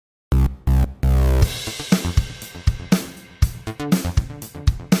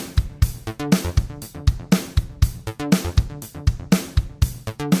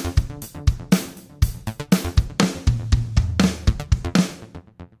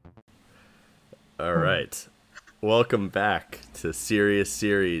All right. Welcome back to Serious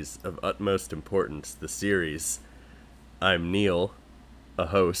Series of Utmost Importance, the series. I'm Neil, a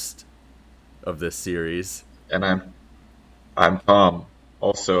host of this series. And I'm Tom,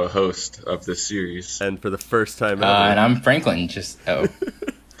 also a host of this series. And for the first time And ever, I'm Franklin.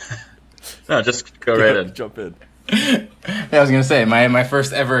 No, just go right in. jump in. Yeah, I was gonna say my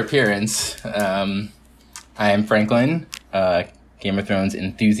first ever appearance. I am Franklin, Game of Thrones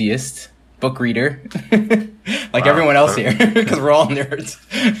enthusiast, book reader, like everyone else here, because we're all nerds.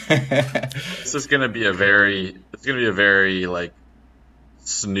 This is gonna be a very like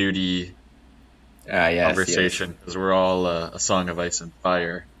snooty conversation because we're all a Song of Ice and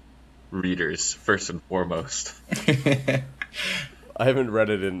Fire readers first and foremost. I haven't read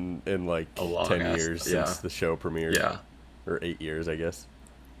it in like A long 10 ass- years yeah. since the show premiered. Yeah, Or 8 years, I guess.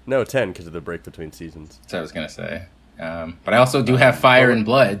 No, 10 because of the break between seasons. So I was gonna say, but I also do have fire and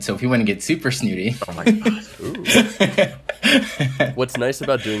blood. So if you want to get super snooty, oh my god, Ooh. What's nice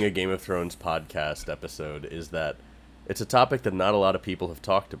about doing a Game of Thrones podcast episode is that it's a topic that not a lot of people have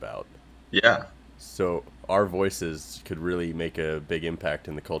talked about. yeah. So our voices could really make a big impact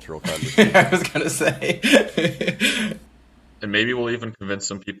in the cultural conversation. I was gonna say. And maybe we'll even convince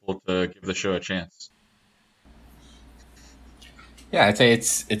some people to give the show a chance. Yeah, I'd say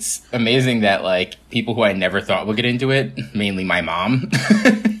it's amazing that like people who I never thought would get into it, mainly my mom,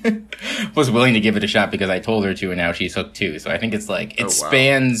 was willing to give it a shot because I told her to, and now she's hooked too. So I think it's like it wow.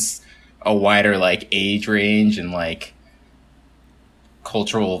 spans a wider like age range and like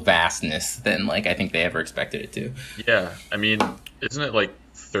cultural vastness than like I think they ever expected it to. Yeah, I mean, isn't it like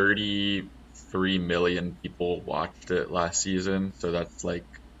 33 million people watched it last season? So that's like,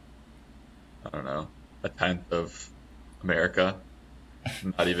 I don't know, a tenth of America.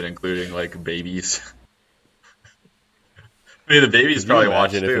 Not even including like babies. I mean, the babies Could you probably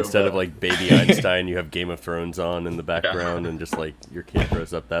watch imagine too. if instead of but- like Baby Einstein, you have Game of Thrones on in the background and just like your kid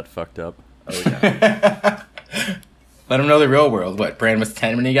grows up that fucked up? oh yeah, Let them know the real world. What, Bran was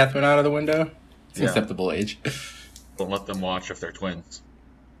 10 when he got thrown out of the window? It's an Yeah. acceptable age. don't let them watch if they're twins.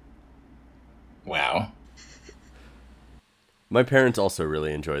 Wow. My parents also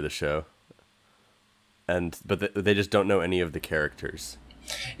really enjoy the show. But they just don't know any of the characters.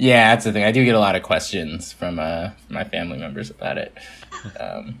 Yeah, that's the thing. I do get a lot of questions from my family members about it.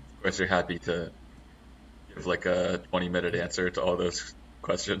 Of course, you're happy to give like a 20-minute answer to all those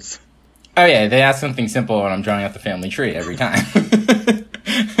questions. Oh yeah, they ask something simple and I'm drawing out the family tree every time.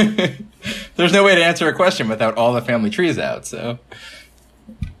 There's no way to answer a question without all the family trees out, so.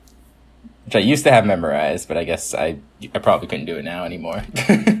 Which I used to have memorized, but I guess I probably couldn't do it now anymore.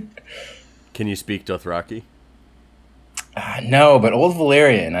 Can you speak Dothraki? No, but Old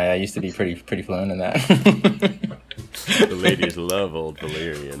Valyrian, I used to be pretty fluent in that. The ladies love Old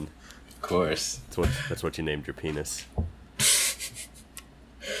Valyrian. Of course. That's what you named your penis.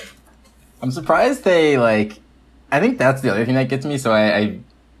 I'm surprised they, like, I think that's the other thing that gets me. So I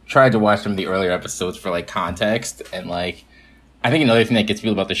tried to watch some of the earlier episodes for, like, context. And, like, I think another thing that gets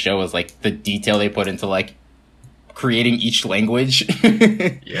people about the show is, like, the detail they put into, like, creating each language.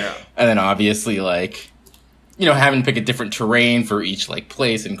 Yeah, And then obviously, like, you know, having to pick a different terrain for each, like,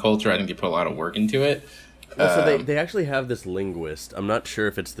 place and culture. I think they put a lot of work into it. Well, so they actually have this linguist. I'm not sure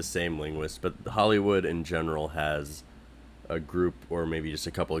if it's the same linguist, but Hollywood in general has a group or maybe just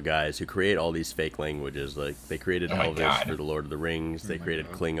a couple of guys who create all these fake languages. Like they created Oh my Elvish God. for the Lord of the Rings. They created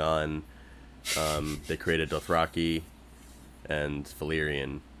Klingon. They created Dothraki and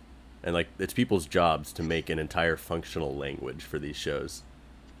Valyrian. And like it's people's jobs to make an entire functional language for these shows.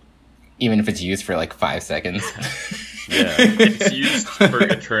 Even if it's used for, like, 5 seconds. Yeah. it's used for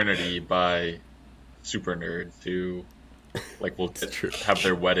eternity by super nerds who like will true. have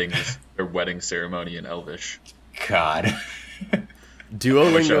their wedding ceremony in Elvish. God. wish I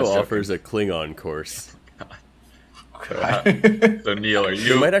Duolingo was joking. offers a Klingon course. God. So Neil, are They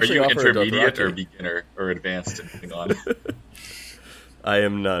you might actually offer a intermediate or Dothraki. beginner or advanced in Klingon? I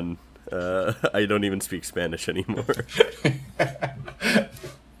am none. I don't even speak Spanish anymore.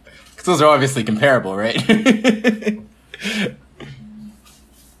 Those are obviously comparable, right?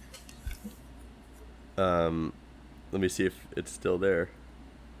 Let me see if it's still there.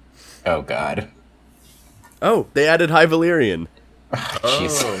 Oh, God. Oh, they added High Valyrian.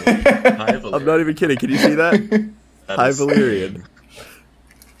 Jeez. Oh, High I'm not even kidding. Can you see that? That High is- Valyrian.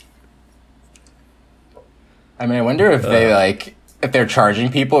 I mean, I wonder if they, like, if they're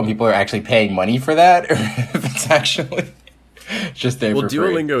charging people and people are actually paying money for that, or if it's actually just there Well, for free.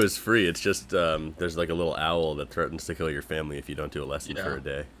 Duolingo is free. It's just there's like a little owl that threatens to kill your family if you don't do a lesson Yeah. for a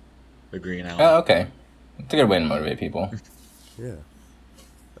day. The green owl. Oh, okay. It's a good way to motivate people. Yeah.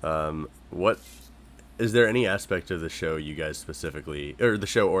 What is there any aspect of the show you guys specifically, or the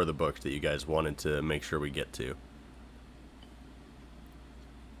show or the book, that you guys wanted to make sure we get to?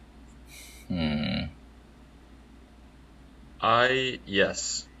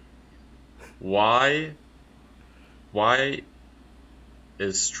 Yes. Why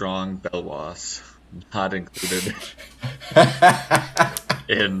is Strong Belwas not included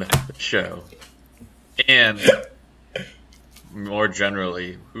in the show? And more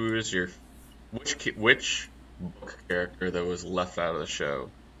generally, who is which book character that was left out of the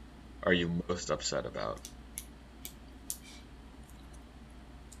show are you most upset about?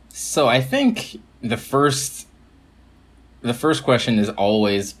 So I think the first question has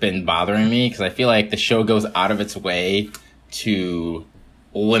always been bothering me, because I feel like the show goes out of its way to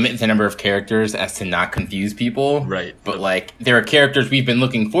limit the number of characters as to not confuse people. Right. But like, there are characters we've been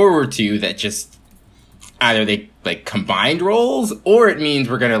looking forward to that just either they like combined roles, or it means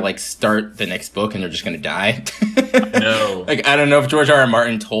we're gonna like start the next book and they're just gonna die. No. Like, I don't know if George R. R.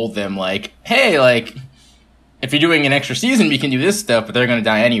 Martin told them like, hey, like, if you're doing an extra season, we can do this stuff, but they're gonna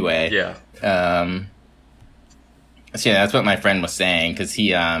die anyway. Yeah. So yeah, that's what my friend was saying, because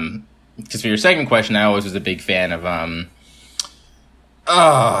because for your second question, I always was a big fan of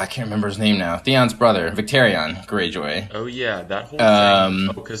I can't remember his name now. Theon's brother, Victarion Greyjoy. Oh yeah, that whole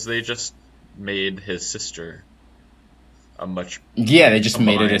thing. Because they just made his sister a much. Yeah, they just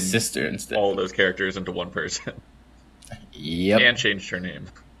made it his sister instead. All those characters into one person. Yep. And changed her name.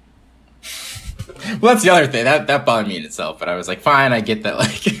 Well, that's the other thing. That bothered me in itself, but I was like, fine, I get that,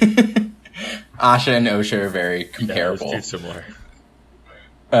 like, Asha and Osha are very comparable. Yeah, it was too similar.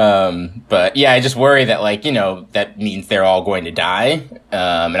 But yeah, I just worry that, like, you know, that means they're all going to die.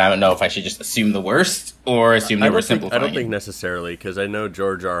 And I don't know if I should just assume the worst or assume they were simplifying. I don't think necessarily, because I know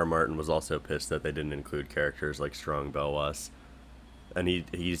George R. R. Martin was also pissed that they didn't include characters like Strong Belwas. And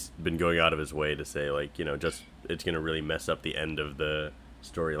he's been going out of his way to say, like, you know, just it's going to really mess up the end of the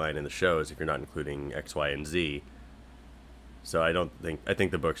storyline in the shows if you're not including X, Y, and Z. So I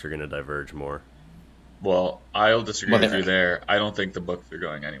think the books are going to diverge more. Well, I'll disagree with you there. I don't think the books are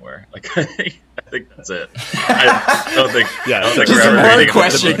going anywhere. Like, I think that's it. I don't think. Yeah, I don't think just we're ever reading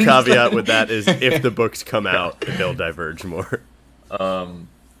the big caveat with that is if the books come out, they'll diverge more.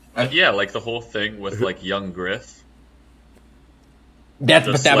 Yeah, like the whole thing with like young Griff. That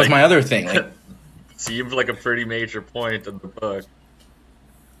was my other thing. Like, seemed like a pretty major point in the book.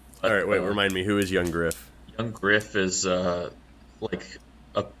 All right, wait. Remind me, who is young Griff? Young Griff is like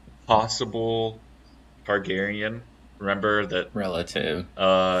a possible Targaryen. Remember that relative.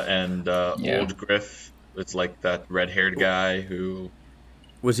 And old Griff, it's like that red-haired guy who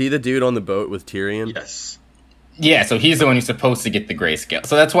was he the dude on the boat with Tyrion? Yes. Yeah, so he's the one who's supposed to get the grayscale.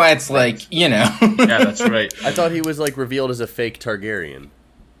 So that's why it's like, you know. Yeah, that's right. I thought he was like revealed as a fake Targaryen.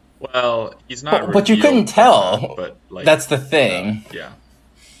 Well, he's not. But you couldn't tell. But like, that's the thing. Yeah.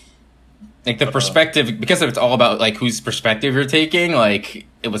 Like the perspective, because it's all about like whose perspective you're taking. Like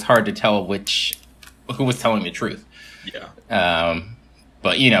it was hard to tell who was telling the truth. Yeah.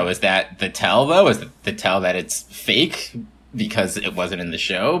 But you know, is that the tell though? Is the tell that it's fake because it wasn't in the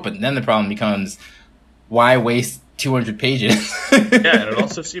show? But then the problem becomes, why waste 200 pages? Yeah, and it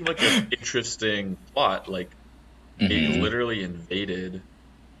also seemed like an interesting plot. Like they literally invaded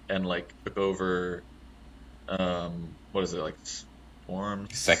and like took over. What is it like?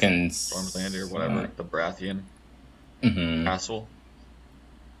 Storm's Landing or whatever, the Baratheon castle.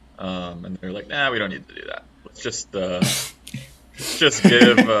 And they're like, nah, we don't need to do that. Let's just give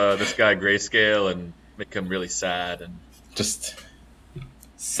this guy grayscale and make him really sad and just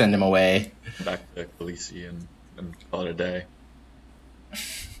send him away back to Khaleesi and call it a day.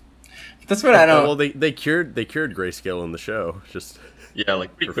 That's what I don't. Well, they cured grayscale in the show, just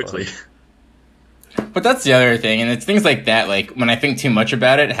like pretty quickly. Fun. But that's the other thing, and it's things like that, like, when I think too much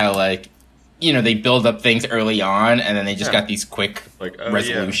about it, how, like, you know, they build up things early on, and then they just got these quick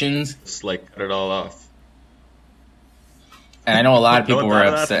resolutions. Yeah. Just, like, cut it all off. And I know a lot of people were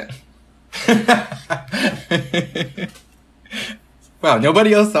upset. Wow,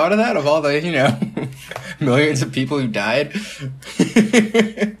 nobody else thought of that? Of all the, you know, millions of people who died?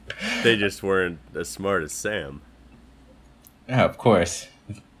 They just weren't as smart as Sam. Oh, of course.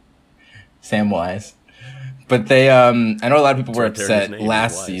 Samwise. But they, I know a lot of people were upset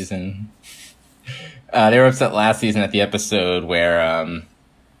last season. They were upset last season at the episode where,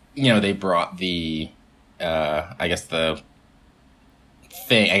 you know, they brought the, I guess the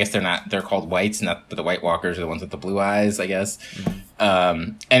thing, I guess they're called whites, but the White Walkers are the ones with the blue eyes, I guess.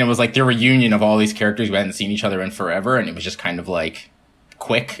 And it was like their reunion of all these characters who hadn't seen each other in forever, and it was just kind of like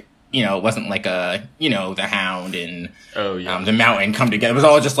quick it wasn't like the Hound and Oh yeah. the Mountain come together. It was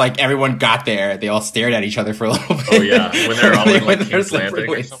all just like everyone got there. They all stared at each other for a little bit. Oh yeah, when they're all in like went their King's separate Landing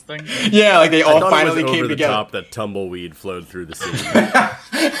or ways. something. Yeah, like they I all thought finally it was came over the together. top that tumbleweed flowed through the scene.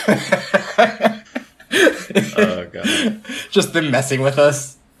 Oh god. Just them messing with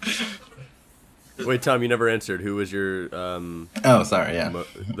us. Wait, Tom, you never answered. Who was your Oh, sorry. Yeah.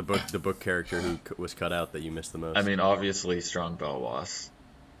 the book character who was cut out that you missed the most? I mean, obviously, Strong Belwas.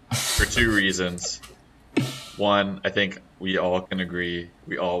 For two reasons. One, I think we all can agree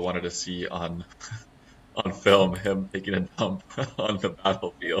we all wanted to see on film him taking a dump on the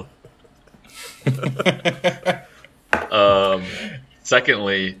battlefield.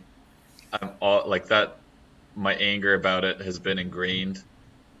 Secondly, I'm all like that. My anger about it has been ingrained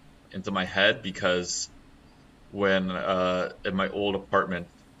into my head because when in my old apartment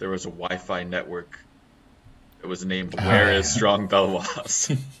there was a Wi-Fi network. It was named "Where is Strong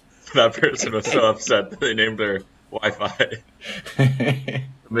Belwas?" That person was so upset that they named their Wi-Fi.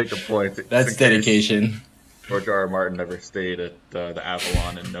 Make a point. That's dedication. George R. R. Martin never stayed at the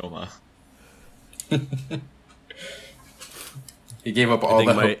Avalon in Noma. He gave up I all think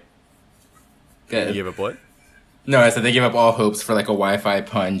the my. hope. Good. You gave up what? No, I said they gave up all hopes for like a Wi-Fi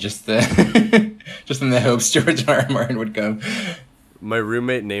pun, just just in the hopes George R. R. Martin would come. My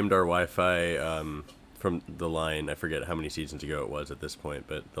roommate named our Wi-Fi from the line. I forget how many seasons ago it was at this point,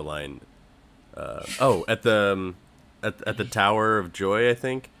 but the line. At the Tower of Joy, I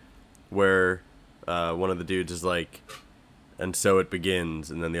think, where one of the dudes is like, "And so it begins,"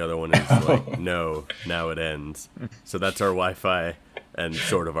 and then the other one is like, "No, now it ends." So that's our Wi-Fi and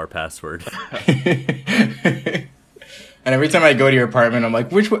sort of our password. And every time I go to your apartment, I'm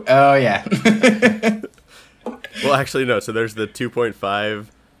like, which one? Oh, yeah. Well, actually, no. So there's the 2.5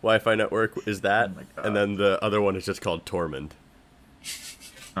 Wi-Fi network. Is that? Oh my God. And then the other one is just called Tormund.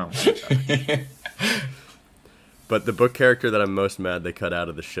 Oh my god. But the book character that I'm most mad they cut out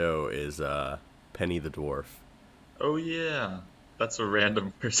of the show is Penny the Dwarf. Oh yeah, that's a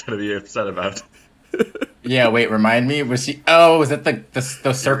random person to be upset about. Yeah, wait, remind me. Was she? Oh, was that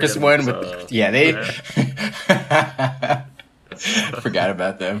the circus one with? Yeah, they. Forgot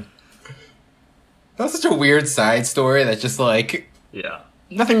about them. That was such a weird side story that just like Yeah.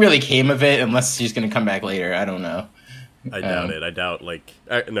 nothing really came of it unless she's gonna come back later. I don't know. I doubt it. I doubt, like...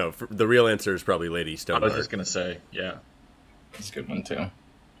 no, the real answer is probably Lady I Stoneheart. was just gonna say, yeah. That's a good one too.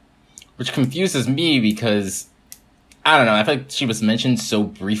 Which confuses me because I don't know. I feel like she was mentioned so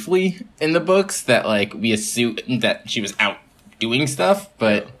briefly in the books that like we assume that she was out doing stuff,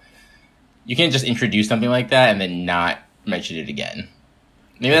 but you can't just introduce something like that and then not mention it again.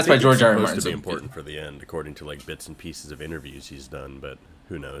 Maybe that's why George R. R. Martin's Martin's supposed to be so important for the end, according to like bits and pieces of interviews he's done, but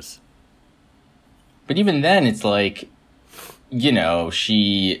who knows? But even then, it's like,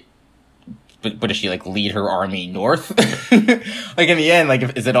 she. But does she like lead her army north? Like in the end,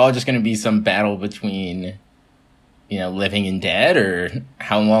 like is it all just going to be some battle between, living and dead, or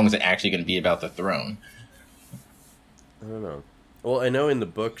how long is it actually going to be about the throne? I don't know. Well, I know in the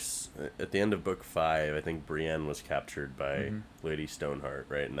books, at the end of book 5, I think Brienne was captured by Lady Stoneheart,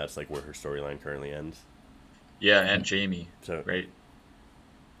 right? And that's like where her storyline currently ends. Yeah, and Jamie, So right?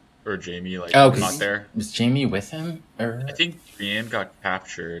 Or Jamie, like, Oh, not there. Was Jamie with him? Or I think Brienne got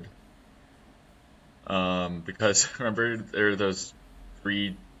captured. Because remember there are those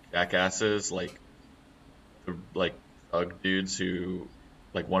 3 jackasses, like thug dudes who,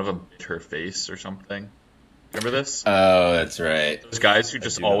 like, one of them bit her face or something. Remember this? Oh, that's right. Those guys who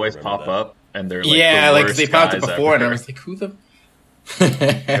just do not always remember pop that. up and they're like Yeah, the like worst they popped up guys before, and I ever. was like, who the?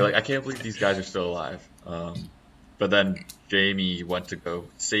 You're like, I can't believe these guys are still alive. But then Jamie went to go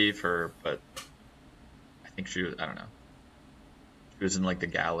save her, but I think she was, I don't know. She was in like the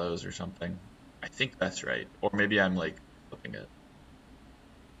gallows or something. I think that's right. Or maybe I'm like flipping it.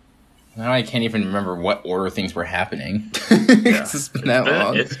 Now I can't even remember what order things were happening. Yeah. It's been that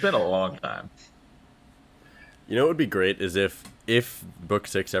long. It's been a long time. You know what would be great is if book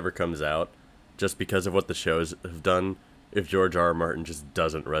 6 ever comes out, just because of what the shows have done, if George R. R. Martin just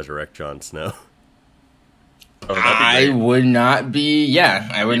doesn't resurrect Jon Snow. Oh, that'd be I great. would not be. Yeah,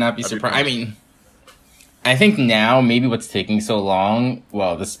 I would not be that'd be surprised. I fun. mean, I think now maybe what's taking so long.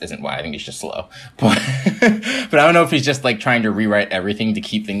 Well, this isn't why. I think he's just slow. But I don't know if he's just like trying to rewrite everything to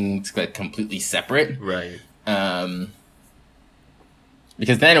keep things like completely separate. Right.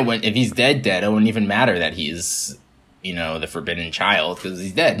 Because then if he's dead, it wouldn't even matter that he's, the forbidden child because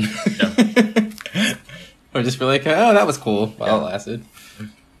he's dead. Yeah. Or just be like, oh, that was cool while it lasted.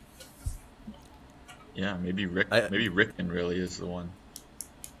 Yeah, maybe maybe Rickon really is the one.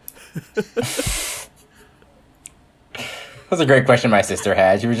 was a great question my sister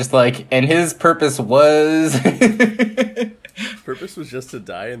had. She was just like, and his purpose was. Purpose was just to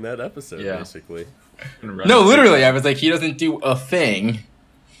die in that episode, Yeah. basically. No, literally, I was like, he doesn't do a thing.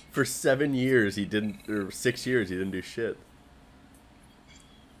 For 7 years, he didn't, or 6 years, he didn't do shit.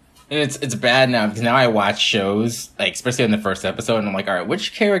 And it's bad now because now I watch shows, like especially in the first episode, and I'm like, all right,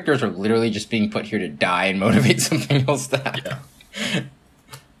 which characters are literally just being put here to die and motivate something else to happen? Yeah.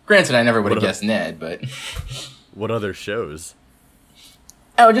 Granted, I never would have What guessed Ned, but What other shows?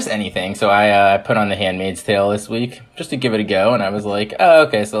 oh, just anything. So I put on The Handmaid's Tale this week just to give it a go, and I was like, oh,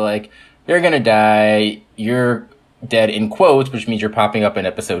 okay, so like you're gonna die, you're dead in quotes, which means you're popping up in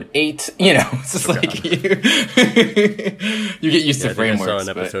episode 8. You know, it's just like you, you get used Yeah, to I think I frameworks. saw an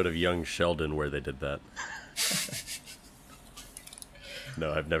but- episode of Young Sheldon where they did that.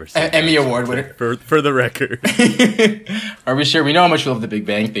 No, I've never seen Emmy that. Award winner. For the record. Are we sure? We know how much you love The Big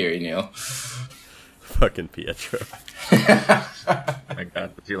Bang Theory, Neil. Fucking Pietro. My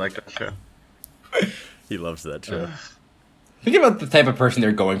God, does he like that show? He loves that show. Think about the type of person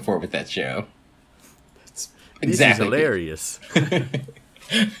they're going for with that show. It's This is hilarious.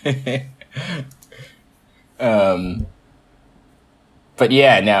 But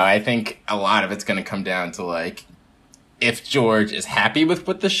yeah, no, I think a lot of it's going to come down to like if George is happy with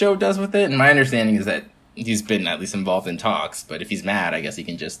what the show does with it. And my understanding is that he's been at least involved in talks. But if he's mad, I guess he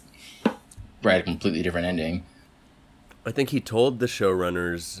can just write a completely different ending. I think he told the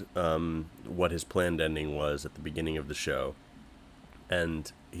showrunners what his planned ending was at the beginning of the show,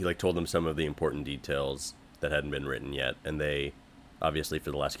 and he like told them some of the important details that hadn't been written yet, and they obviously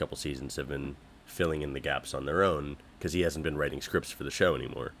for the last couple seasons have been filling in the gaps on their own because he hasn't been writing scripts for the show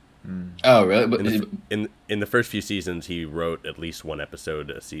anymore. Oh, really? In the first few seasons, he wrote at least one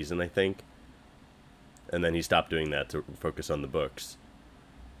episode a season, I think, and then he stopped doing that to focus on the books.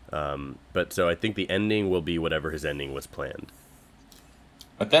 But so I think the ending will be whatever his ending was planned.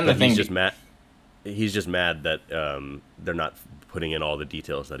 But then the But thing... he's just mad. He's just mad that they're not putting in all the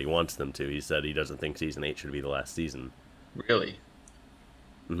details that he wants them to. He said he doesn't think season 8 should be the last season. Really?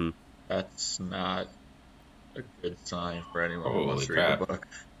 Mm-hmm. That's not a good sign for anyone who Holy wants to crap. read the book.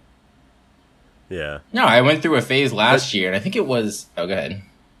 Yeah. No, I went through a phase last year, and I think it was... Oh, go ahead.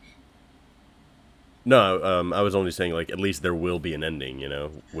 No, I was only saying like at least there will be an ending. You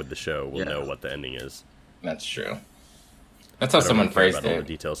know, with the show, we'll Yeah. know what the ending is. That's true. That's how I don't someone really care phrased about all the it.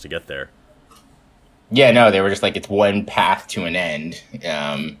 details to get there. Yeah, no, they were just like, it's one path to an end.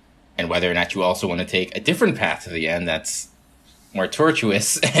 And whether or not you also want to take a different path to the end that's more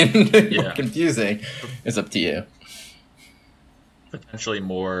tortuous and more Yeah. confusing is up to you. Potentially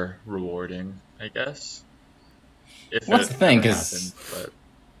more rewarding, I guess. If What's it the thing, ever 'cause- happened,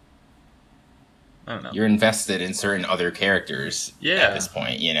 but I don't know. You're invested in certain other characters Yeah. at this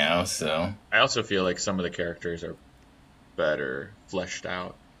point, you know, so... I also feel like some of the characters are better fleshed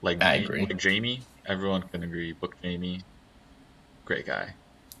out. Like I agree. Like Jamie, everyone can agree. Book Jamie, great guy.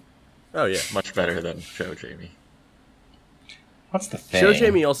 Oh yeah. Much better than show Jamie. What's the thing? Show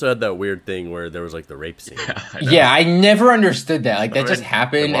Jamie also had that weird thing where there was like the rape scene. I know. Yeah, I never understood that. Like, that I just mean,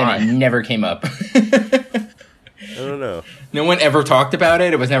 happened why? and it never came up. I don't know. No one ever talked about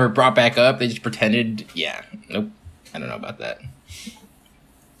it. It was never brought back up. They just pretended. Yeah. Nope. I don't know about that.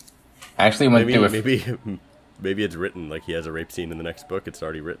 I actually went Maybe through a... maybe it's written like he has a rape scene in the next book. It's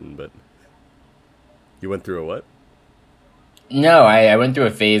already written, but you went through a what? No, I went through a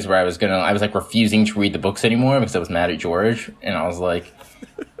phase where I was like refusing to read the books anymore because I was mad at George, and I was like,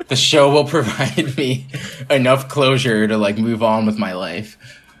 the show will provide me enough closure to like move on with my life.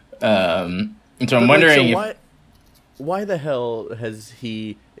 And so I'm But, like, wondering so if why the hell has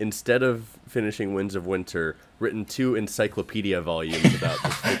he, instead of finishing Winds of Winter, written 2 encyclopedia volumes about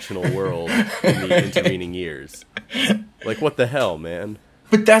this fictional world in the intervening years? Like, what the hell, man?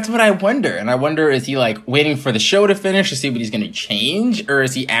 But that's what I wonder. And I wonder, is he like waiting for the show to finish to see what he's going to change? Or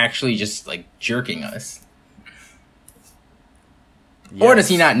is he actually just like jerking us? Or does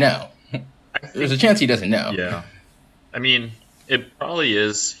he not know? There's a chance he doesn't know. Yeah. I mean, it probably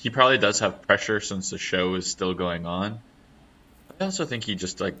is. He probably does have pressure since the show is still going on. I also think he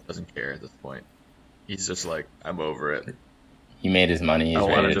just like doesn't care at this point. He's just like, I'm over it. He made his money. He's I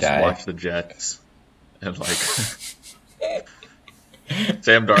want ready to to just die. watch the Jets and like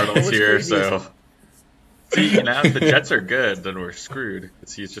Sam Darnold's here, crazy is- so see now if the Jets are good, then we're screwed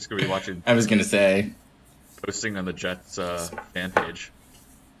because he's just gonna be watching, I was going to say, posting on the Jets fan page.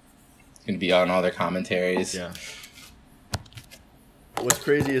 it's going to be on all their commentaries. Yeah, What's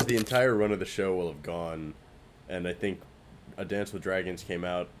crazy is the entire run of the show will have gone, and I think A Dance with Dragons came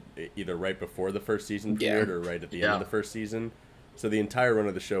out either right before the first season Yeah. premiered or right at the end of the first season. So the entire run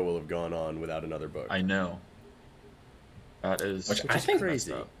of the show will have gone on without another book. I know. That is Which which I is think-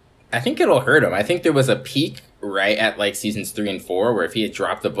 crazy. I think it'll hurt him. I think there was a peak right at like seasons 3 and 4 where if he had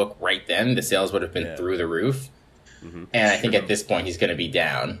dropped the book right then, the sales would have been Yeah. through the roof. Mhm. And I think True. at this point he's going to be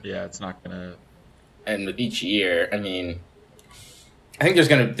down. Yeah, it's not gonna. And with each year, I mean, I think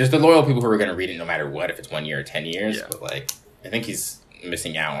there's the loyal people who are going to read it no matter what, if it's 1 year or 10 years. Yeah. But like, I think he's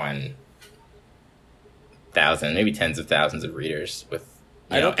missing out on thousands, maybe tens of thousands of readers with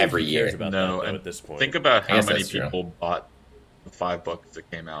I don't think every he year. cares about No, that, though, and at this point. Think about I how guess many that's true. people bought the 5 books that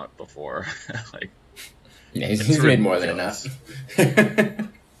came out before. Like, Yeah, It's he's made more than ridiculous. enough.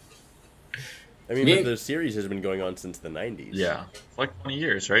 I mean, Me- but the series has been going on since the 90s. yeah, it's like 20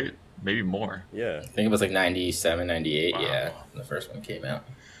 years, right? Maybe more. Yeah. I think it was like 97, 98, Wow. yeah, when the first one came out.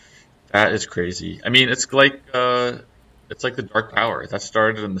 That is crazy. I mean, it's like the Dark Tower that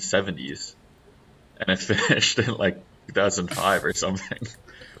started in the 70s, and it finished in like 2005 or something.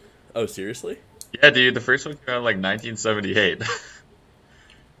 Oh, seriously? Yeah, dude, the first one came out in like 1978,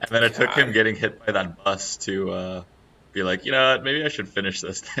 and then it took him God. getting hit by that bus to be like, you know what, maybe I should finish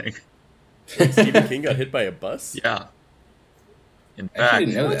this thing. Stephen King got hit by a bus? Yeah. In I fact,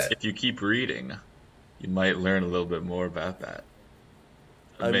 didn't know that. if you keep reading, you might learn a little bit more about that.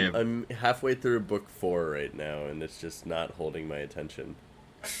 I may have- I'm halfway through book 4 right now, and it's just not holding my attention.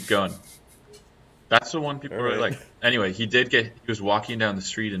 Keep going. That's the one people All really right. like. Anyway, he was walking down the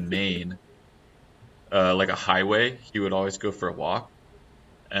street in Maine, like a highway. He would always go for a walk,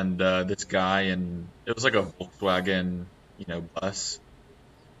 and this guy, and it was like a Volkswagen, bus,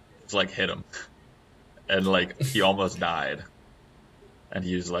 just like hit him, and like he almost died, and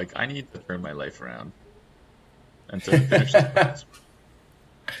he was like, "I need to turn my life around," and so he finished his books.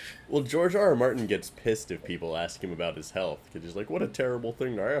 Well, George R. R. Martin gets pissed if people ask him about his health, because he's like, what a terrible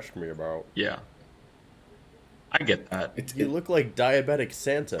thing to ask me about. Yeah, I get that. You look like diabetic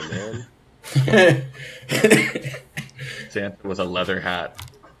Santa, man. Santa with a leather hat.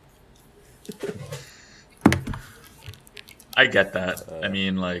 I get that. I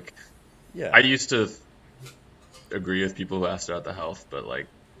mean, like, Yeah. I used to agree with people who asked about the health, but like,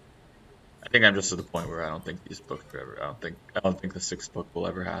 I think I'm just at the point where I don't think these books are ever. I don't think the 6th book will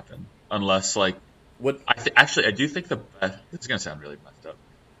ever happen, unless like What? actually I do think the best. This is gonna sound really messed up.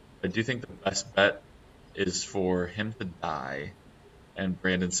 I do think the best bet is for him to die, and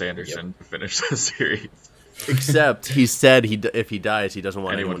Brandon Sanderson to finish the series. Except he said if he dies, he doesn't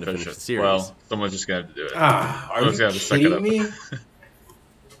want Anyone anyone to finish finish the it. series. Well, someone's just gonna have to do it. Are Someone's you gonna have to suck it kidding up. me?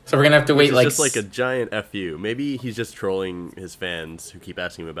 So we're gonna have to wait It's like just like a giant FU. Maybe he's just trolling his fans who keep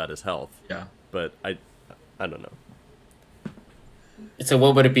asking him about his health. Yeah. But I don't know. So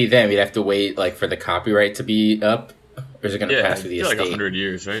what would it be then? We'd have to wait like for the copyright to be up, or is it gonna Yeah, pass I through the feel like estate? 100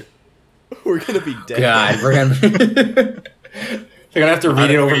 years, right? We're gonna be dead. God, we're gonna they're gonna have to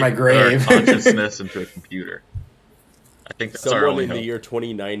read it over my Our grave. consciousness into a computer. I think that's our Someone only in the hope. year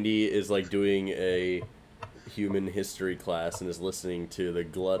 2090 is like doing a human history class and is listening to the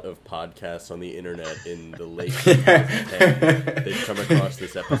glut of podcasts on the internet in the late 2010. They've come across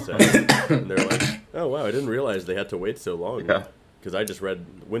this episode and they're like, "Oh wow, I didn't realize they had to wait so long." Yeah. Because I just read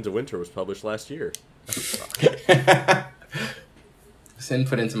Winds of Winter was published last year. It's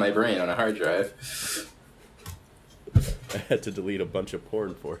input into my brain on a hard drive. I had to delete a bunch of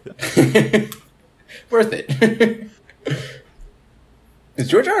porn for it. Worth it. Is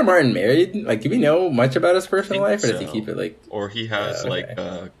George R. R. Martin married? Like, do we know much about his personal think life, or does he so. keep it like? Or he has Okay. like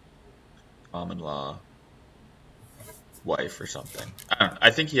a common law wife or something. I don't know.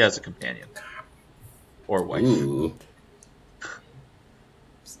 I think he has a companion or wife. Ooh.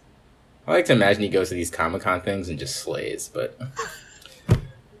 I like to imagine he goes to these Comic-Con things and just slays, but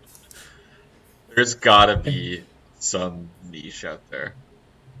There's gotta be some niche out there,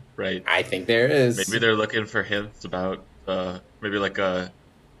 right? I think there is. Maybe they're looking for hints about maybe like a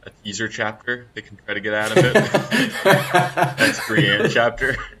teaser chapter they can try to get out of it. That's Brienne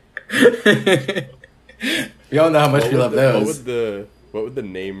chapter. We all know how much we love those. What would the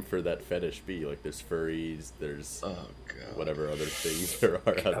name for that fetish be? Like, there's furries, there's Oh god. whatever other things there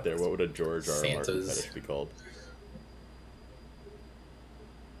are out there. What would a George R. R. Martin Santas. fetish be called?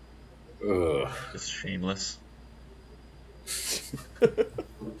 Ugh. Just shameless.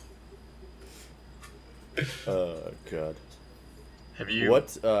 Oh god. Have you? What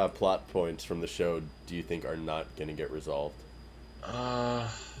plot points from the show do you think are not going to get resolved?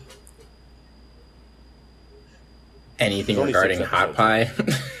 Anything There's only regarding 6 Hot Pie?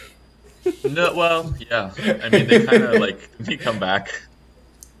 No. Well, yeah. I mean, they kind of like they come back.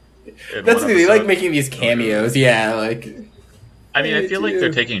 in That's one the, they like episode. making these cameos. Yeah, like I mean, I Hey, feel like dude.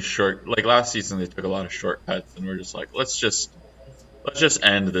 they're taking like last season they took a lot of shortcuts and we're just like, let's just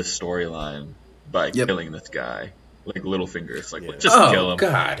end this storyline by Yep. killing this guy. like Littlefinger. Like, Yeah. just kill him.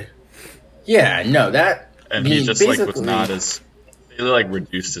 God. Yeah, no, that... And he just like was not as... They like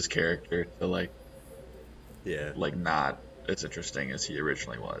reduced his character to like not as interesting as he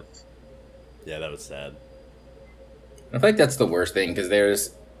originally was. Yeah, that was sad. I feel like that's the worst thing, because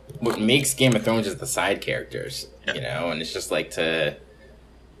there's... What makes Game of Thrones is the side characters, Yeah. you know? And it's just like to...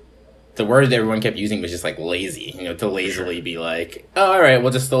 The word that everyone kept using was just like lazy, you know, to lazily be like, oh, all right,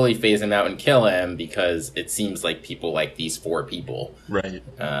 we'll just slowly phase him out and kill him because it seems like people like these 4 people. Right.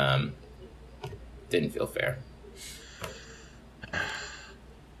 Didn't feel fair.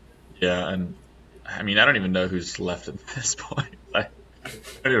 Yeah, and I mean, I don't even know who's left at this point. I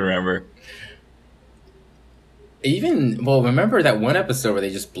don't even remember. Remember that one episode where they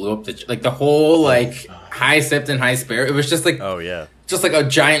just blew up the whole, like, High Sept and High Sparrow? It was just like... Oh, yeah. Just like a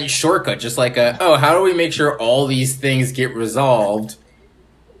giant shortcut, just like how do we make sure all these things get resolved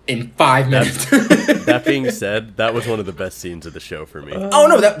in 5 minutes? That being said, that was one of the best scenes of the show for me. Oh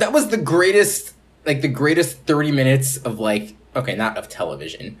no, that was the greatest 30 minutes of like, okay, not of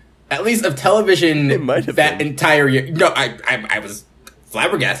television, at least of television. It might have that been. entire year. No, I was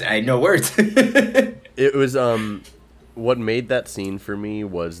flabbergasted. I had no words. It was what made that scene for me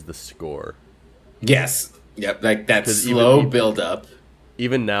was the score. Yes, yep, like that 'Cause slow build up.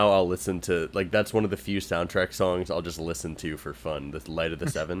 Even now, I'll listen to, like, that's one of the few soundtrack songs I'll just listen to for fun. The Light of the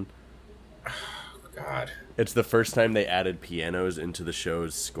Seven. God, It's the first time they added pianos into the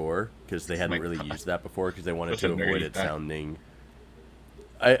show's score because they hadn't really used that before because they wanted Such to a nerdy avoid it fact. sounding.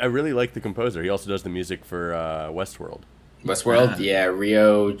 I really like the composer. He also does the music for Westworld. Westworld, yeah,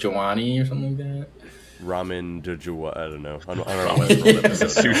 Rio Giovanni or something like that. Ramen Dojua, I don't know. I don't know Westworld episode.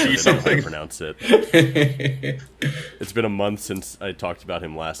 Sushi I don't know how to something. pronounce it. It's been a month since I talked about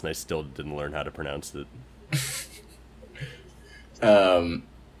him last, and I still didn't learn how to pronounce it.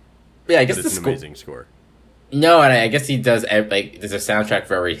 Yeah, I guess But the it's an amazing score. No, and I guess he does like there's a soundtrack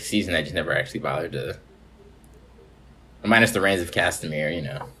for every season. I just never actually bothered to. Minus the Reigns of Castamere, you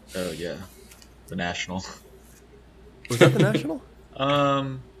know. Oh yeah, the National. Was that the National?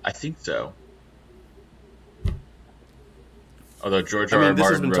 I think so. Although George I mean, R. R. this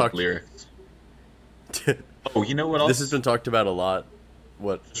has Martin been wrote talked- lyrics. Oh, you know what else? This has been talked about a lot.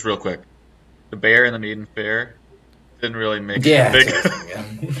 What? Just real quick, the Bear and the Maiden Fair didn't really make Yeah. a big.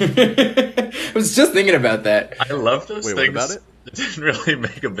 I was just thinking about that. I love those Wait, things. what about it? It didn't really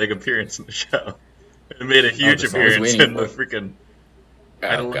make a big appearance in the show. It made a huge the song I was appearance waiting in the for. freaking.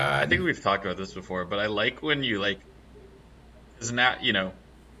 Oh God. I think we've talked about this before, but I like when you like, because now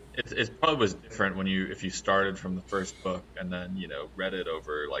it probably was different when if you started from the first book and then read it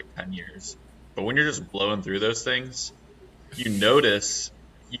over like 10 years. But when you're just blowing through those things, you notice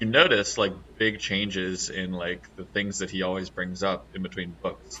like big changes in like the things that he always brings up in between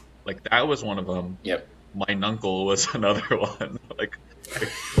books. Like that was one of them. Yep. My nuncle was another one. Like,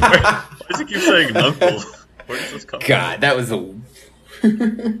 why does he keep saying nuncle? Where does this come God, that was a.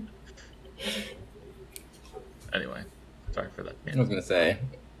 from? Anyway, sorry for that. I was gonna say,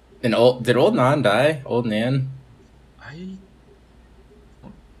 did old Nan die? Old Nan? I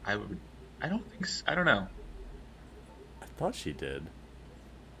don't think so. I don't know. I thought she did.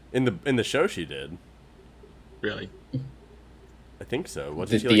 In the show, she did. Really? I think so.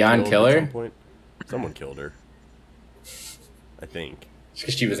 Wasn't Did she, like, Theon killed kill at her? some point? Someone killed her. I think.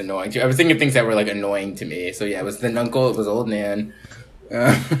 Because she was annoying too. I was thinking of things that were like annoying to me. So yeah, it was the nuncle. It was old Nan.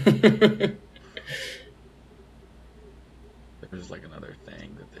 There was like another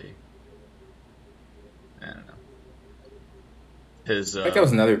thing that they. I don't know. His. I think that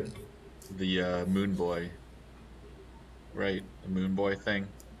was another. The Moon Boy. Right, the Moon Boy thing.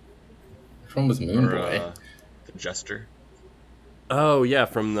 Which one was Moon Or, Boy? the Jester. Oh yeah,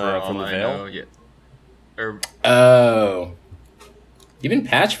 from For the all I Veil. know, yeah. Or Oh. Even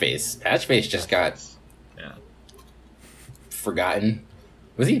Patchface. Patchface just got yeah. forgotten.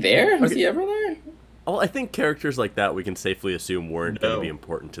 Was he there? Was Okay. he ever there? Well, I think characters like that we can safely assume weren't going No. to be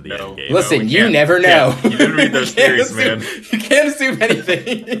important to the No. end game. Listen, we you can't- never we know. can't. You didn't read those You can't theories, assume- man. You can't assume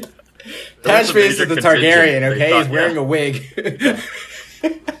anything. There was a Patchface major is the contingent. Targaryen, They okay? thought, He's wearing yeah. a wig.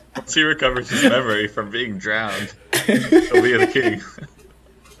 Once he recovers his memory from being drowned, he'll be the king.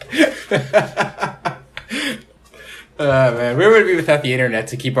 Man, where would we be without the internet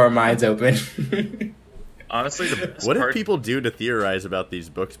to keep our minds open? Honestly, the best What did part, people do to theorize about these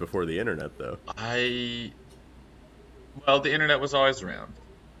books before the internet, though? well, the internet was always around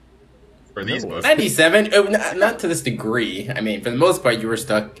for these it books. wasn't. 97? Oh, not to this degree. I mean, for the most part, you were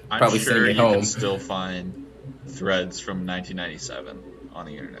stuck I'm probably sure sitting at you home. can still find threads from 1997 on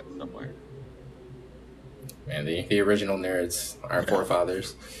the internet somewhere. Man, the original nerds, our Yeah.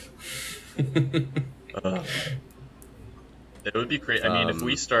 forefathers. It would be crazy. I mean, if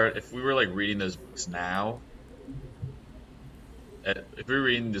we were like reading those books now, if we were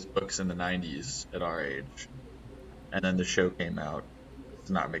reading these books in the 90s at our age, and then the show came out, it's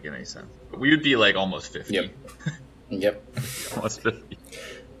not making any sense. But we would be like almost 50. Yep. Yep. Almost 50. It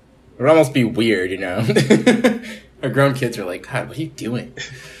would almost be weird, you know? Our grown kids are like, God, what are you doing?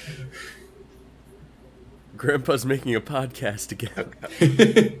 Grandpa's making a podcast again.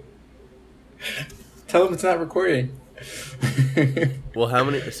 Tell them it's not recording. Well, how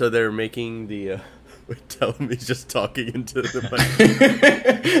many? So they're making the. Tell him he's just talking into the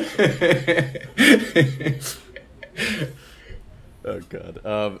mic. Oh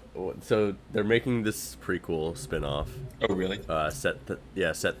God. So they're making this prequel spin-off. Oh, really?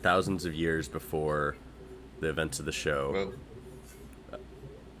 Set thousands of years before the events of the show.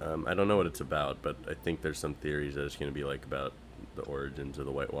 Whoa. I don't know what it's about, but I think there's some theories that it's going to be like about the origins of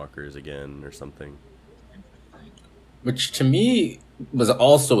the White Walkers again or something. Which to me was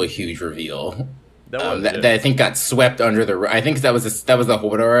also a huge reveal. That I think got swept under the. I think that was the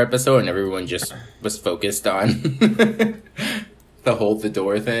Hodor episode, and everyone just was focused on the hold the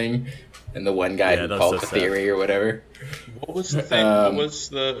door thing, and the one guy who called the theory or whatever. What was the thing? What was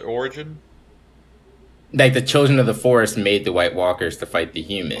the origin? Like the children of the forest made the White Walkers to fight the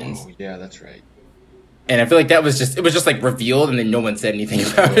humans. Oh yeah, that's right. And I feel like it was just like revealed, and then no one said anything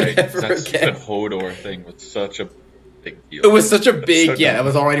about it ever again. The Hodor thing was such a big deal. It was such a big, that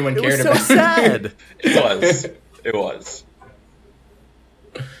was all anyone cared about. It was so sad. It was.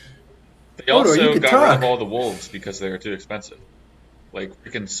 They also got rid of all the wolves because they were too expensive. Like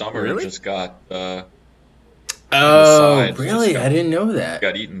freaking Summer just got. Oh, really? I didn't know that.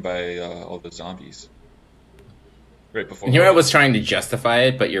 Got eaten by all the zombies. Right before. Here I was trying to justify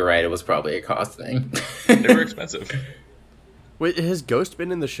it, but you're right. It was probably a cost thing. They were expensive. Wait, has Ghost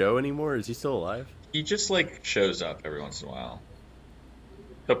been in the show anymore? Is he still alive? He just like shows up every once in a while.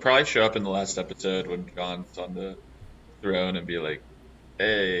 He'll probably show up in the last episode when John's on the throne and be like,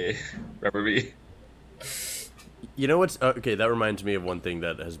 "Hey, remember me?" You know what's okay? That reminds me of one thing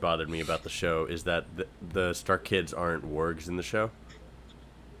that has bothered me about the show is that the Stark kids aren't wargs in the show.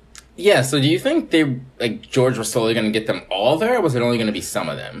 Yeah. So do you think George was slowly going to get them all there, or was it only going to be some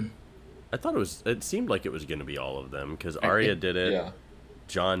of them? I thought it seemed like it was going to be all of them because Arya did it. Yeah.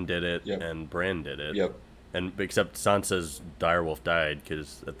 John did it, and Bran did it. Yep. And except Sansa's direwolf died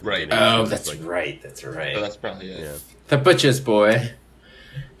because at the right. beginning. Oh, that's right. That's right. So that's probably it. Yeah. The butcher's boy.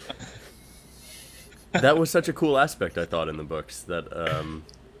 That was such a cool aspect I thought in the books that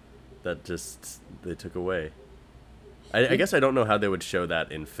that just they took away. I guess I don't know how they would show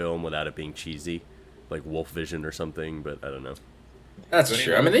that in film without it being cheesy, like Wolf Vision or something. But I don't know. That's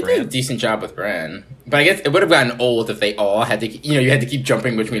true. I mean, they did a decent job with Bran, but I guess it would have gotten old if they all had to. You had to keep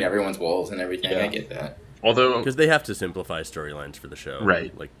jumping between everyone's wolves and everything. Yeah. I get that. Although, because they have to simplify storylines for the show,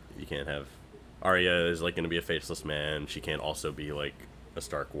 right? Like you can't have Arya is like going to be a faceless man. She can't also be like a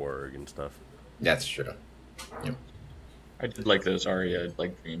Stark warg and stuff. That's true. Yep. I did like those Arya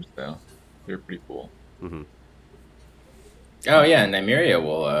dreams though. They were pretty cool. Mm-hmm. Oh yeah, and Nymeria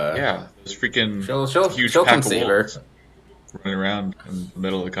will. Yeah, those freaking huge she'll pack come of save wolves her. Running around in the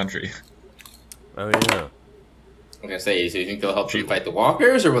middle of the country. Oh yeah. I'm gonna say, so you think they'll help them fight the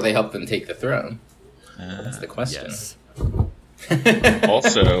Walkers, or will they help them take the throne? That's the question. Yes.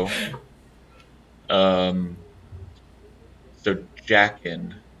 Also, so Jaqen,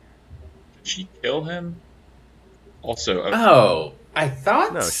 did she kill him? Also, I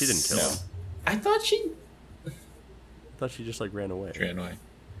thought no, she didn't kill him. I thought she just like ran away. Ran away.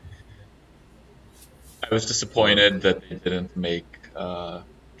 I was disappointed that they didn't make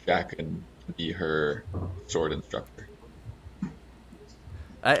Jaqen be her sword instructor.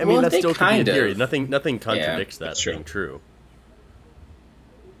 I mean, that still could be a theory. of. Nothing contradicts that that's being true.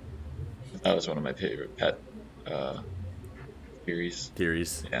 That was one of my favorite pet theories.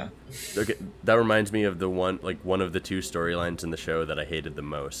 Yeah. Okay, that reminds me of the one of the two storylines in the show that I hated the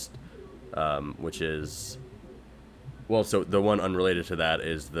most, which is, well, so the one unrelated to that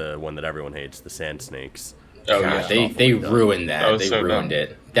is the one that everyone hates, the Sand Snakes. Oh yeah, they ruined that. They so ruined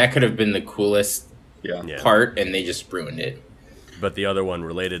it. That could have been the coolest part, and they just ruined it. But the other one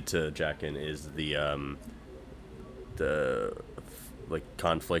related to Jaqen is the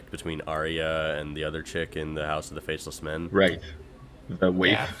conflict between Arya and the other chick in the House of the Faceless Men. Right. The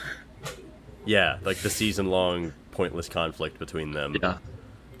wait. Yeah, like the season-long pointless conflict between them. Yeah.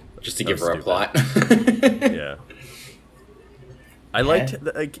 Just to give her a plot. Yeah. I liked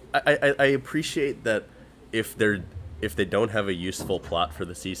I appreciate that if they don't have a useful plot for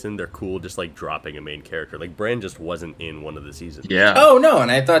the season, they're cool just like dropping a main character. Like Bran just wasn't in one of the seasons. Yeah. Oh no,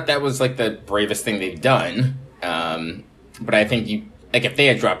 and I thought that was like the bravest thing they've done. but I think if they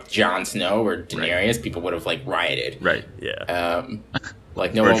had dropped Jon Snow or Daenerys, people would have like rioted. Right. Yeah.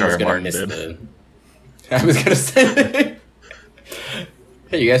 Like no one was going to miss the. I was going to say.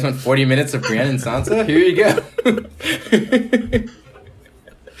 Hey, you guys want 40 minutes of Brienne and Sansa? Here you go.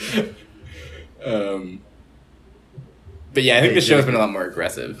 But yeah, I think the show's been a lot more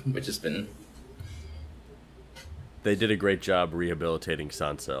aggressive, which has been. They did a great job rehabilitating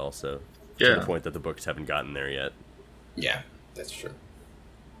Sansa, also. To the point that the books haven't gotten there yet. Yeah, that's true.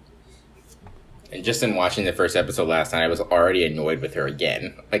 And just in watching the first episode last night, I was already annoyed with her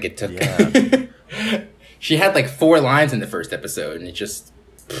again. Like, it took... Yeah. She had, like, 4 lines in the first episode, and it just...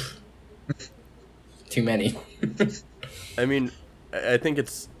 too many. I mean, I think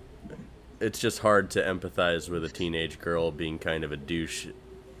it's just hard to empathize with a teenage girl being kind of a douche,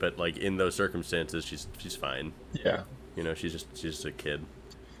 but, like, in those circumstances, she's fine. Yeah. You know, she's just a kid.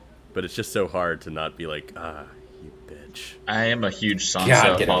 But it's just so hard to not be like, you bitch. I am a huge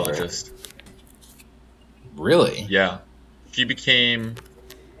Sansa apologist. Really? Yeah. She became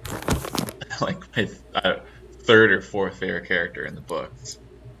like my third or fourth favorite character in the books.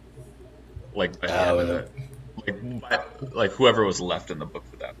 Like by the end of it. Like whoever was left in the books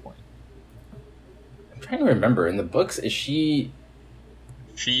at that point. I'm trying to remember. In the books, is she...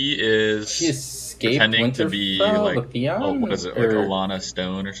 She escaped pretending to be like Theon, what is it, like Olenna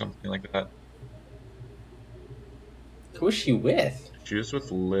Stone or something like that. Who was she with? She was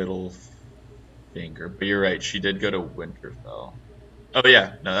with Littlefinger, but you're right. She did go to Winterfell. Oh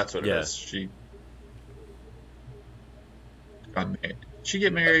yeah, no, that's what it is. She got married. Did she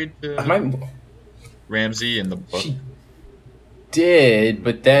get married to Ramsay in the book? She did,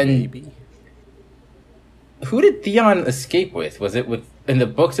 but then maybe. Who did Theon escape with? Was it with... In the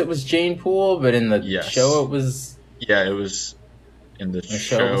books, it was Jane Poole, but in the show, it was... Yeah, it was... In the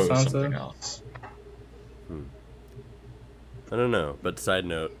show, it was something else. I don't know, but side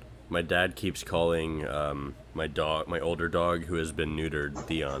note, my dad keeps calling my older dog, who has been neutered,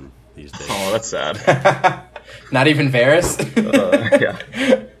 Theon, these days. Oh, that's sad. Not even Varys? Yeah.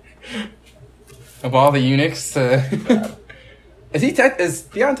 Of all the eunuchs... Is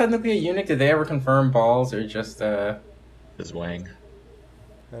Theon technically a eunuch? Did they ever confirm balls or just his wang?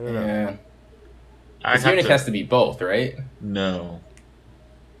 I don't know. Yeah. Eunuch has to be both, right? No.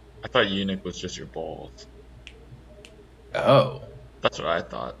 I thought eunuch was just your balls. Oh. That's what I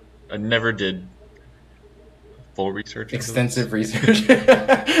thought. I never did full research. Extensive research. I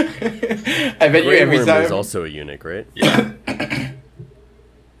bet you every time. Is also a eunuch, right? Yeah.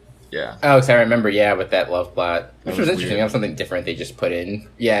 Yeah. Oh, because I remember, with that love plot. Which was interesting. That was something different they just put in.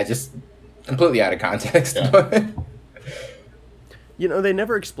 Yeah, just completely out of context. Yeah. You know, they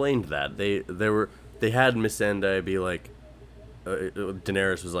never explained that. They had Missandei be like,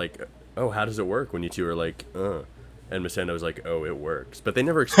 Daenerys was like, oh, how does it work when you two are like, And Missandei was like, oh, it works. But they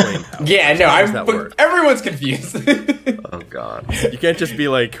never explained how. Yeah, no, everyone's confused. Oh, God. You can't just be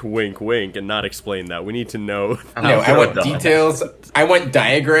like, wink, wink, and not explain that. We need to know. No, I want details. I want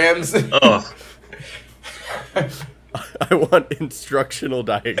diagrams. Ugh. I want instructional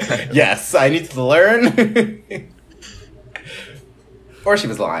diagrams. Yes, I need to learn. Or she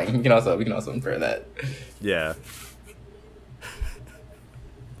was lying. We can also infer that. Yeah.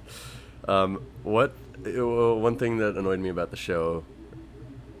 One thing that annoyed me about the show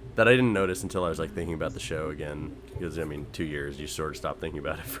that I didn't notice until I was like thinking about the show again, because I mean 2 years you sort of stop thinking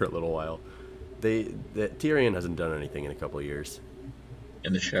about it for a little while. Tyrion hasn't done anything in a couple of years.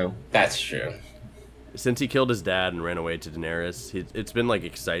 In the show. That's true. Since he killed his dad and ran away to Daenerys, it's been like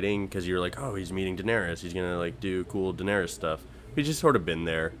exciting because you're like, oh, he's meeting Daenerys. He's gonna like do cool Daenerys stuff. He's just sort of been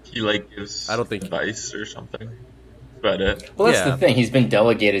there. He like gives advice or something. About it. Well, that's the thing. He's been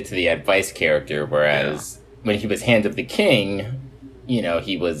delegated to the advice character, whereas when he was Hand of the King,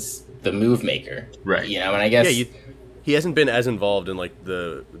 he was the move maker. Right. And I guess he hasn't been as involved in like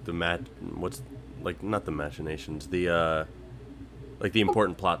the not the machinations, the like the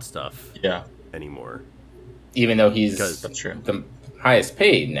important plot stuff. Yeah. Anymore. Even though he's that's true. The highest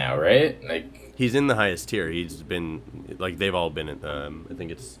paid now, right? Like he's in the highest tier. He's been like they've all been. I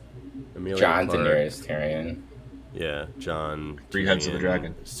think it's Emilia Jon, Clarke, Daenerys, Tyrion. Yeah, Jon, Three Heads of the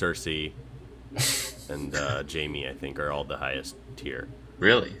Dragon, Cersei, and Jaime. I think are all the highest tier.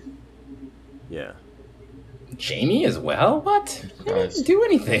 Really? Yeah. Jaime as well? What? He didn't do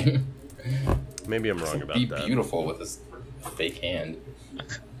anything. Maybe I'm wrong about that. Be beautiful with his fake hand.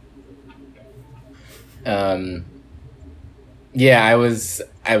 Yeah, I was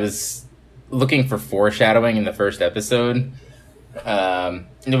looking for foreshadowing in the first episode.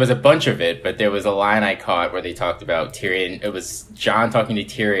 There was a bunch of it, but there was a line I caught where they talked about Tyrion. It was Jon talking to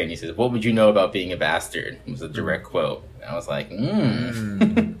Tyrion. He says, "What would you know about being a bastard?" It was a direct quote. And I was like,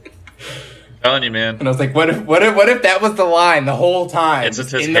 Telling you, man. And I was like, what if that was the line the whole time? Isn't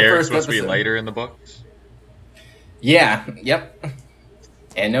his in the hair first supposed to be episode? lighter in the books? Yeah. Yep.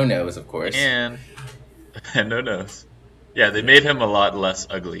 And no nose, of course. And no nose. Yeah, they made him a lot less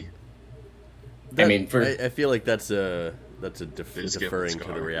ugly. I mean, I feel like that's a just get deferring the to the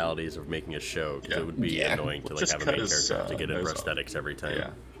scar. realities of making a show, because Yeah. it would be Yeah. annoying to Well, like just have a cut main his, character have to get in nose off. prosthetics every time. Yeah.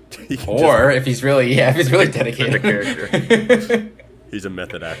 He can or if he's really dedicated. The character. he's a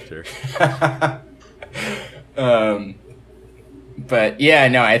method actor. But yeah,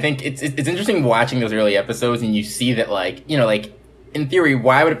 no, I think it's interesting watching those early episodes, and you see that, like, you know, like, in theory,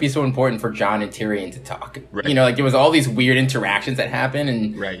 why would it be so important for Jon and Tyrion to talk? Right. You know, like, there was all these weird interactions that happen,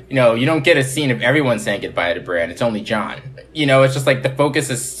 and Right. you know, you don't get a scene of everyone saying goodbye to Bran. It's only Jon. You know, it's just like the focus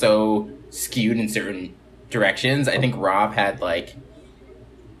is so skewed in certain directions. I think Rob had like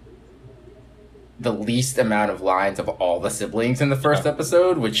the least amount of lines of all the siblings in the first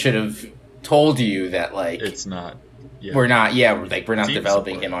episode, which should have told you that, like, It's not. Yeah. we're not Team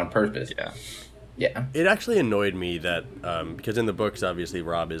developing support. him on purpose. Yeah. Yeah. It actually annoyed me that because in the books, obviously,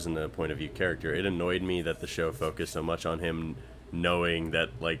 Rob isn't a point of view character. It annoyed me that the show focused so much on him, knowing that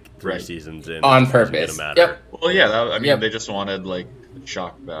like 3 Right. seasons in, On it wasn't purpose. gonna matter. Yep. Well, yeah. I mean, Yep. they just wanted like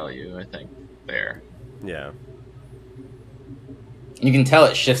shock value. I think there. Yeah. You can tell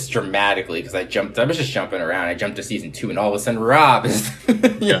it shifts dramatically because I was just jumping around. I jumped to season 2, and all of a sudden, Rob is,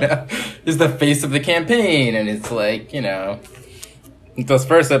 is the face of the campaign, and it's like, you know, those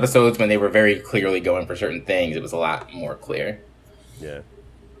first episodes when they were very clearly going for certain things, it was a lot more clear. Yeah.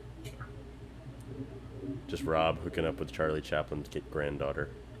 Just Rob hooking up with Charlie Chaplin's granddaughter.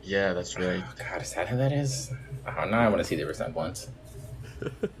 Yeah, that's right. Oh, God, is that who that is? Oh, now I want to see the resemblance.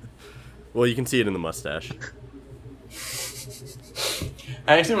 Well, you can see it in the mustache.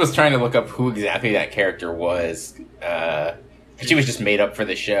 I actually was trying to look up who exactly that character was. She was just made up for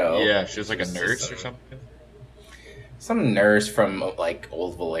the show. Yeah, she was like a nurse or something. Some nurse from like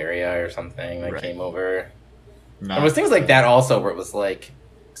old Valeria or something that Right. came over. Not, There was things like that also where it was like,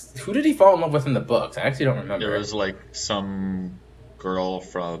 who did he fall in love with in the books? I actually don't remember. There was like some girl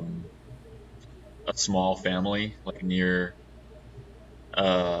from a small family, like near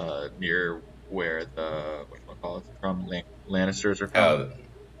where the whatchamacallit from Lannisters are from.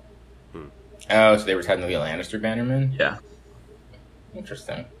 Oh, so they were technically Lannister bannermen? Yeah.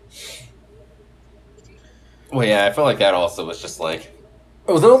 Interesting. Well, yeah, I felt like that also was just like,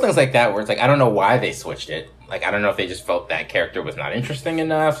 it was little things like that where it's like, I don't know why they switched it. Like, I don't know if they just felt that character was not interesting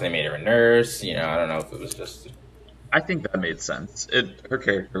enough, so they made her a nurse. You know, I don't know if it was just... I think that made sense. Her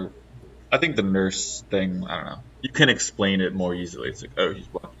character, I think the nurse thing, I don't know. You can explain it more easily. It's like, oh, he's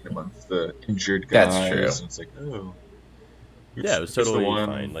walking amongst the injured guys. That's true. And it's like, oh. Yeah, it was It's the totally one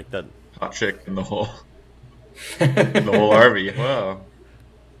fine. Like that. hot chick in the whole RV. Wow.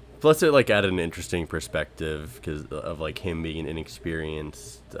 Plus, it like added an interesting perspective because of like him being an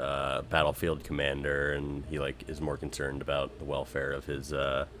inexperienced battlefield commander, and he like is more concerned about the welfare of his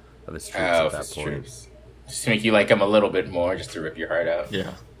troops at that point. Troops. Just to make you like him a little bit more, just to rip your heart out.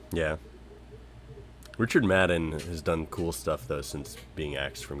 Yeah. Yeah. Richard Madden has done cool stuff though since being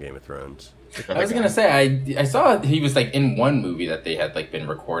axed from Game of Thrones. I was gonna say I saw he was like in one movie that they had like been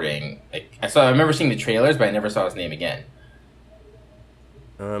recording. Like I remember seeing the trailers, but I never saw his name again.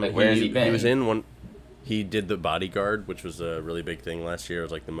 Like, where has he been? He was in one. He did The Bodyguard, which was a really big thing last year. It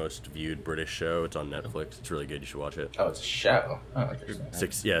was like the most viewed British show. It's on Netflix. It's really good. You should watch it. Oh, it's a show. Oh,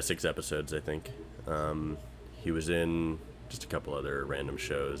 interesting. 6 episodes, I think. He was in just a couple other random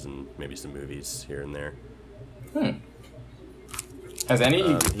shows and maybe some movies here and there. Has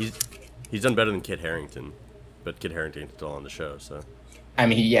any? He's done better than Kit Harington, but Kit Harington's still on the show, so. I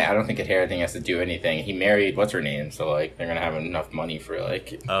mean, yeah, I don't think Kit Harington has to do anything. He married what's her name, so like they're gonna have enough money for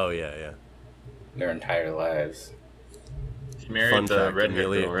like Oh yeah. their entire lives. He married Fun the fact, redhead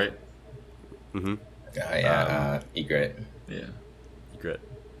Amelia- girl, right? Mm-hmm. Egret. Yeah. Great.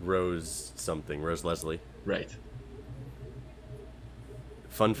 Rose Leslie. Right.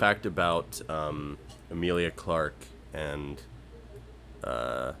 Fun fact about Emilia Clarke and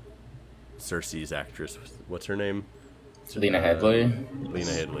Cersei's actress. What's her name? Lena Headey.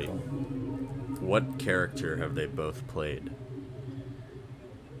 Lena Headey. What character have they both played?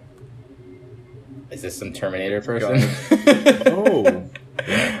 Is this some Terminator person? Oh.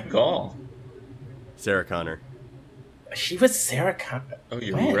 Call. Sarah Connor. She was Sarah Connor. Oh,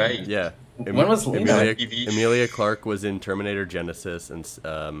 you're When? right. Yeah. When was Lena? Emilia Clarke was in Terminator Genesis, and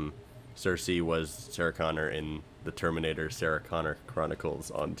Cersei was Sarah Connor in the Terminator Sarah Connor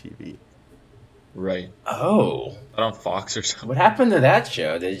Chronicles on TV. Right. Oh, Not on Fox or something. what happened to that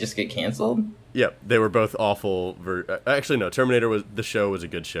show? Did it just get canceled? Yep, they were both awful. Actually, no, Terminator was the show was a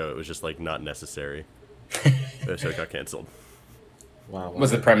good show. It was just like not necessary. The show got canceled. Wow.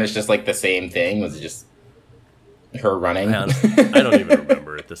 Was the premise just like the same thing? Was it just her running? I don't even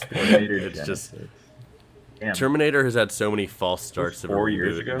remember at this point. Terminator It's just Genesis. Damn. Terminator has had so many false starts of a 4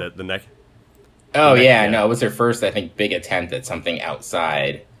 years reboot ago? that the next. Oh yeah, Yeah. no, it was their first, I think, big attempt at something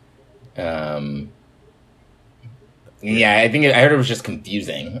outside. Yeah, I think I heard it was just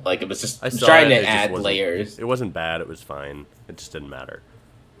confusing. Like it was just I saw trying it, to it just add wasn't- layers. It wasn't bad. It was fine. It just didn't matter.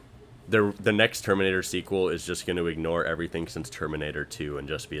 The next Terminator sequel is just going to ignore everything since Terminator 2 and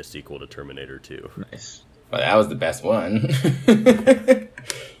just be a sequel to Terminator 2. Nice. Well, that was the best one.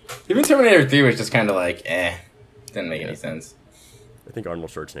 Even Terminator 3 was just kind of like, didn't make any sense. I think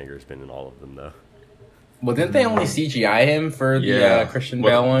Arnold Schwarzenegger has been in all of them though. Well, didn't they only CGI him for the Christian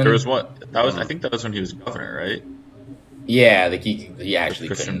Bale one? There was one. That was. I think that was when he was governor, right? Yeah, like he actually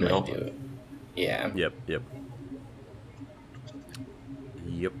Christian couldn't like, Bale. do it. Yeah.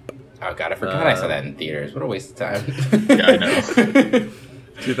 Yep. Oh god, I forgot I saw that in theaters. What a waste of time. Yeah, I know.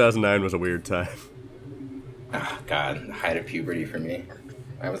 2009 was a weird time. Oh god, the height of puberty for me.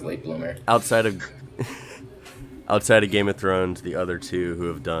 I was a late bloomer. Outside of Game of Thrones, the other two who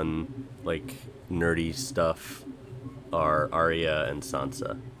have done like nerdy stuff are Arya and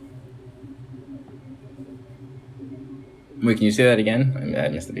Sansa. Wait, can you say that again? I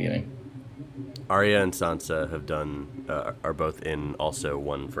missed the beginning. Arya and Sansa have done are both in also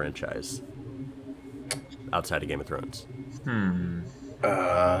one franchise outside of Game of Thrones.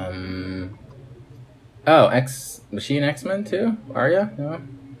 Oh, was she in X-Men too? Arya? No.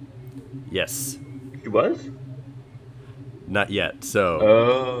 Yes, He was. not yet. So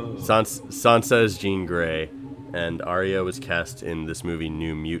Oh. Sansa is Jean Grey, and Arya was cast in this movie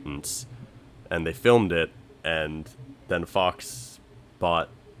New Mutants, and they filmed it, and then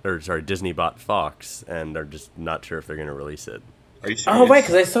Disney bought Fox, and are just not sure if they're going to release it. Are you serious? Oh, right,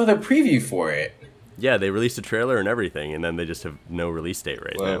 because I saw the preview for it. Yeah, they released a trailer and everything, and then they just have no release date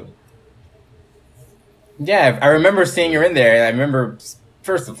right now. Whoa. Yeah, I remember seeing her in there, and I remember,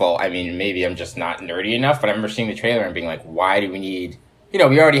 first of all, I mean, maybe I'm just not nerdy enough, but I remember seeing the trailer and being like, why do we need... we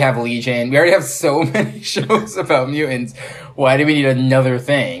already have Legion. We already have so many shows about mutants. Why do we need another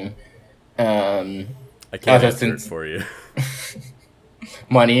thing? I can't answer it since- for you.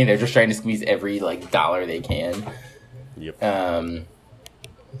 Money. They're just trying to squeeze every, dollar they can. Yep.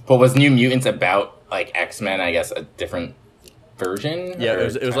 But was New Mutants about, X-Men, I guess, a different version? Yeah, or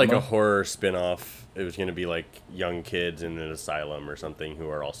it was like a timeline? horror spin-off. It was going to be like young kids in an asylum or something who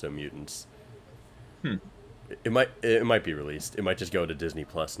are also mutants. It might be released. It might just go to Disney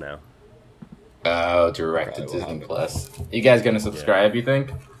Plus now. Oh, direct to Probably will Disney have it. Plus. You guys gonna subscribe, you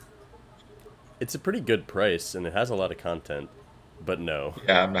think? It's a pretty good price, and it has a lot of content, but no.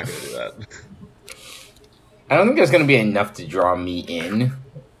 Yeah, I'm not gonna do that. I don't think there's gonna be enough to draw me in.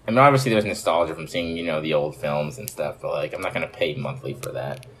 I mean, obviously there's nostalgia from seeing, the old films and stuff, but, I'm not gonna pay monthly for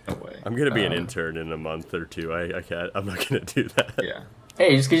that. No way. I'm going to be an intern in a month or two. I can't. I'm not going to do that. Yeah.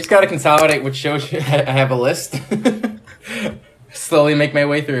 Hey, you just gotta consolidate which shows I have a list. Slowly make my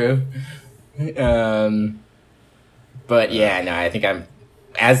way through. But yeah, no, I think I'm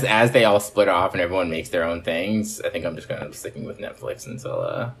as they all split off and everyone makes their own things. I think I'm just gonna be sticking with Netflix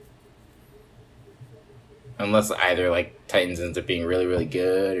until unless either Titans ends up being really really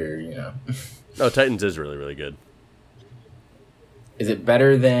good or No, Titans is really, really good. is it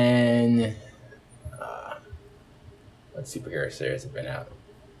better than what superhero series have been out?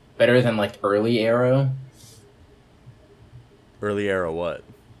 Better than early Arrow? Early Arrow what?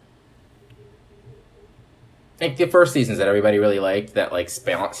 The first seasons that everybody really liked that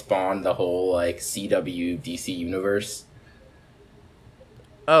spawned the whole CW DC universe.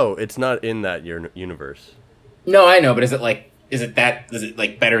 Oh, it's not in that universe. No, I know, but is it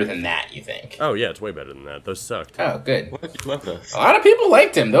better than that, you think? Oh, yeah, it's way better than that. Those sucked. Oh, good. What? You love this? A lot of people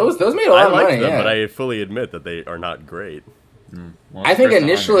liked him. Those made a lot I of like money, them, yeah. but I fully admit that they are not great. Well, I think first time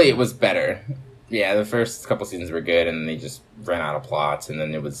initially hearing it was better. Yeah, the first couple seasons were good, and then they just ran out of plots, and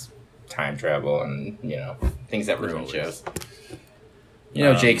then it was time travel and, things that ruined always. shows.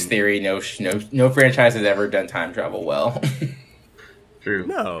 Jake's theory, no franchise has ever done time travel well. True.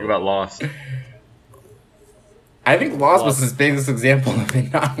 No. What about Lost? I think Lost was Lost. his biggest example of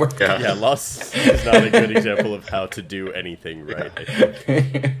it not working. Yeah. Yeah, Lost is not a good example of how to do anything right, I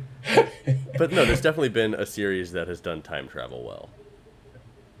think. But no, there's definitely been a series that has done time travel well.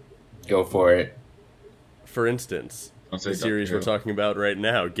 Go for it. For instance, Don't say the series we're Doctor Who. talking about right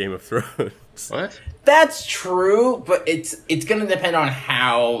now, Game of Thrones. What? That's true, but it's going to depend on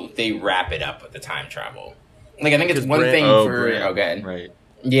how they wrap it up with the time travel. I think it's Because one Bran- thing Oh, for Bran. okay. Right.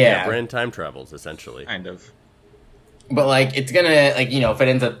 Yeah, Bran time travels essentially. Kind of. but like it's gonna like if it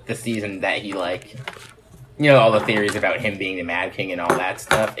ends up the season that he like all the theories about him being the Mad King and all that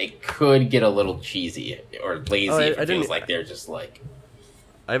stuff, it could get a little cheesy or lazy. If it feels like they're just like.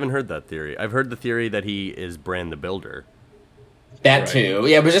 I haven't heard that theory. I've heard the theory that he is Bran the Builder. That too,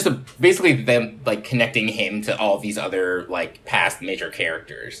 yeah, but just basically them like connecting him to all these other like past major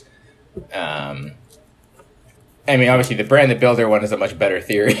characters. I mean, obviously, the Bran the Builder one is a much better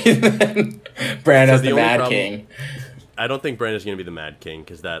theory than Bran as the Mad King. I don't think Bran is going to be the Mad King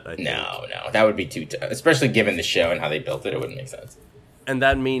because that. No, that would be too tough, especially given the show and how they built it. It wouldn't make sense. And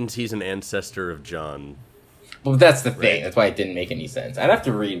that means he's an ancestor of Jon. Well, that's the thing. That's why it didn't make any sense. I'd have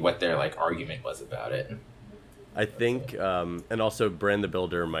to read what their like argument was about it. I think, and also Bran the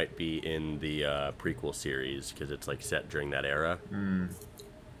Builder might be in the prequel series because it's like set during that era.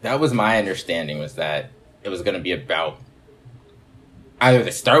 That was my understanding, was that it was going to be about either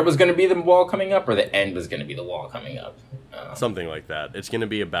the start was going to be the wall coming up or the end was going to be the wall coming up. Something like that. It's going to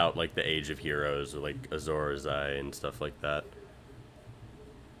be about like the Age of Heroes or like Azor Ahai and stuff like that.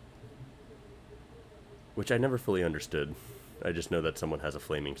 Which I never fully understood. I just know that someone has a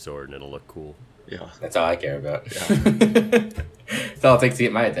flaming sword and it'll look cool. Yeah. That's all I care about. Yeah. That's all it takes to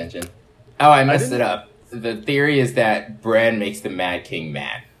get my attention. Oh, I messed it up. The theory is that Bran makes the Mad King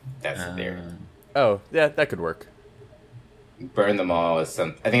mad. That's the theory. Oh, yeah, that could work. Burn them all is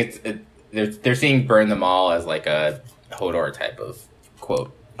some. I think they're seeing burn them all as like a Hodor type of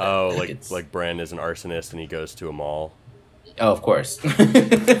quote. Oh, like Bran is an arsonist and he goes to a mall. Oh, of course.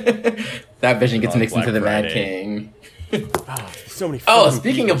 That vision gets mixed Black into the Friday. Mad King. So many.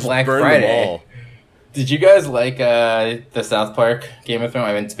 Speaking of Black Burn Friday, them all. did you guys like the South Park Game of Thrones?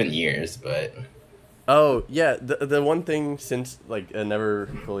 I mean, it's been years, but. Oh yeah, the one thing since like I never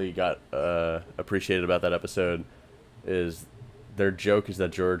fully got appreciated about that episode is their joke is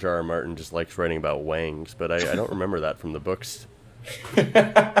that George R. R. Martin just likes writing about wangs, but I don't remember that from the books. You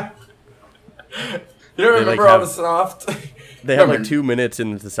don't remember all the soft? They have like 2 minutes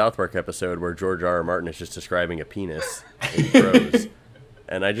in the South Park episode where George R. R. Martin is just describing a penis in prose,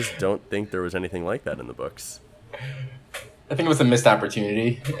 and I just don't think there was anything like that in the books. I think it was a missed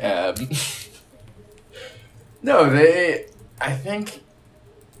opportunity. I think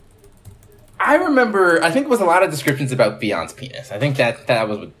it was a lot of descriptions about Theon's penis. I think that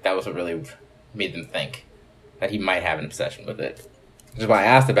was what really made them think that he might have an obsession with it. Which is why I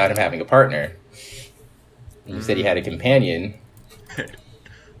asked about him having a partner. And you said he had a companion.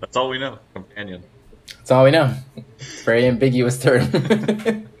 That's all we know. Companion. That's all we know. It's a very ambiguous term.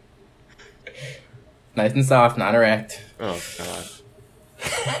 Nice and soft, not erect. Oh, God.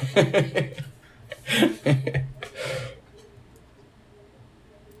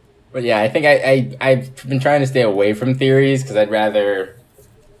 But yeah, I think I've been trying to stay away from theories because I feel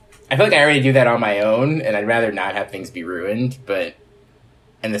like I already do that on my own, and I'd rather not have things be ruined. But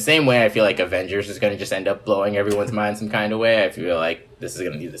in the same way, I feel like Avengers is going to just end up blowing everyone's mind some kind of way. I feel like this is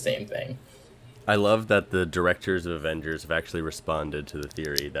going to do the same thing. I love that the directors of Avengers have actually responded to the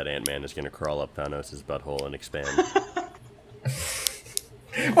theory that Ant-Man is going to crawl up Thanos' butthole and expand.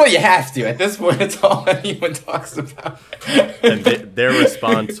 Well, you have to. At this point, it's all anyone talks about. And their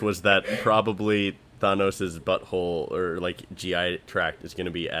response was that probably Thanos' butthole or like GI tract is going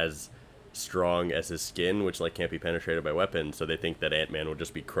to be as strong as his skin, which like can't be penetrated by weapons. So they think that Ant-Man will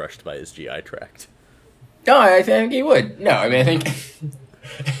just be crushed by his GI tract. No, I think he would. No, I mean, I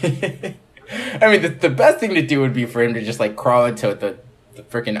think. I mean, the best thing to do would be for him to just like crawl into the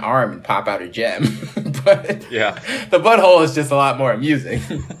freaking arm and pop out a gem. But yeah, the butthole is just a lot more amusing.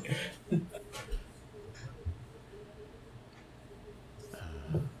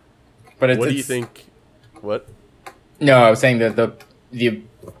 But what do you think? What? No, I was saying that the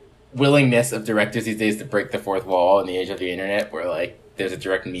willingness of directors these days to break the fourth wall in the age of the internet, where like there's a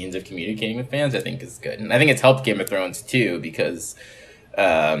direct means of communicating with fans, I think is good, and I think it's helped Game of Thrones too because.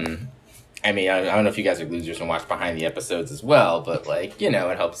 I mean, I don't know if you guys are losers and watch behind the episodes as well, but like, it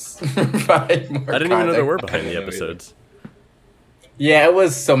helps provide more I didn't even know there were context. behind the episodes. Yeah, it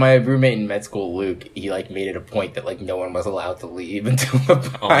was. So my roommate in med school, Luke, he like made it a point that like no one was allowed to leave until the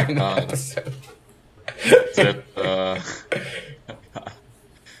behind the episode.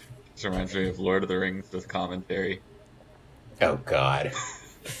 This reminds me of Lord of the Rings with commentary. Oh God.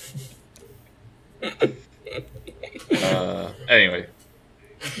 Anyway.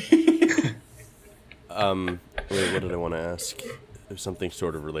 Wait, what did I want to ask? There's something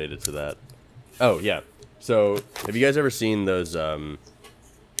sort of related to that. Oh, yeah. So, have you guys ever seen those,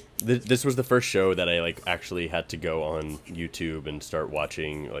 this was the first show that I, like, actually had to go on YouTube and start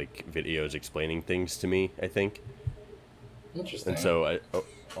watching, like, videos explaining things to me, I think. Interesting. And so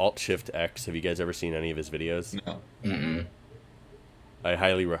Alt Shift X. Have you guys ever seen any of his videos? No. Mm-mm. I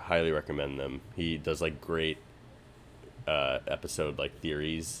highly recommend them. He does like great episode like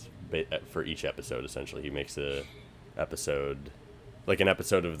theories for each episode. Essentially, he makes a episode, like an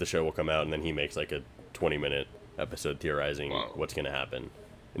episode of the show will come out, and then he makes like a 20-minute episode theorizing what's going to happen.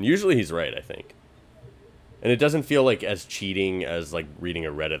 And usually he's right, I think. And it doesn't feel like as cheating as like reading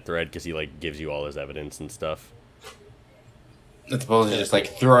a Reddit thread, because he like gives you all his evidence and stuff. As opposed to just like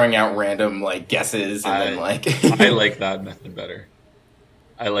throwing out random like guesses and then like. I like that method better.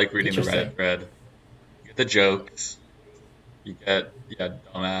 I like reading the Reddit thread. You get the jokes. You get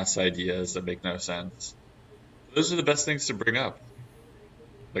dumbass ideas that make no sense. Those are the best things to bring up.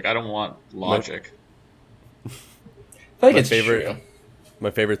 Like, I don't want logic. I feel like it's true.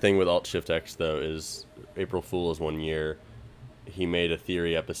 My favorite thing with Alt Shift X though is April Fool's one year. He made a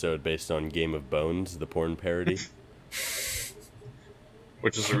theory episode based on Game of Bones, the porn parody.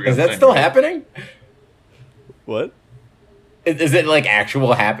 Which is a real Is that thing, still right? happening? What? Is it like actual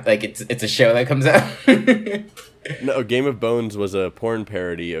like it's a show that comes out? No, Game of Bones was a porn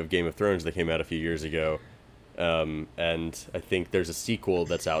parody of Game of Thrones that came out a few years ago. And I think there's a sequel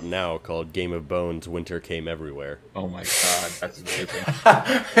that's out now called Game of Bones Winter Came Everywhere. Oh my god, that's amazing.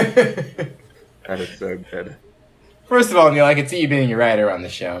 That is so good. First of all, Neil, I can see you being a writer on the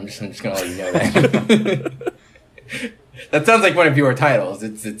show. I'm just gonna let you know that. That sounds like one of your titles.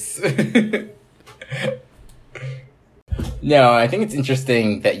 It's No, I think it's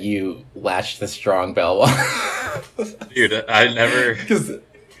interesting that you latched the strong bell. Dude, I never. Because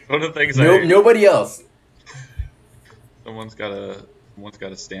One of the things nobody else. Someone's gotta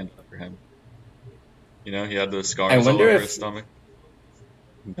stand up for him. You know, he had those scars I all wonder over if- his stomach.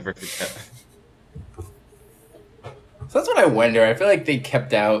 Never forget. So that's what I wonder. I feel like they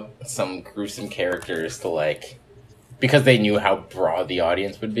kept out some gruesome characters to like because they knew how broad the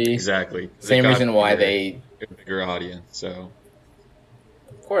audience would be. Exactly. Same reason why a bigger audience. So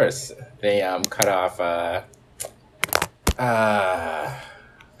of course, they cut off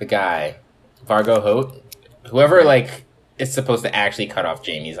the guy, Vargo Hoat, whoever like is supposed to actually cut off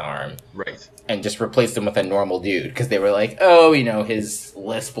Jamie's arm, right, and just replaced him with a normal dude because they were like, oh, you know, his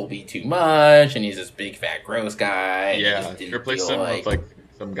lisp will be too much, and he's this big fat gross guy. yeah, replace him with like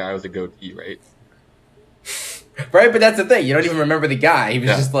some guy with a goatee, right? Right, but that's the thing. You don't even remember the guy. He was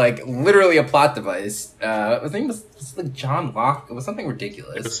just like literally a plot device. His name was like John Locke. It was something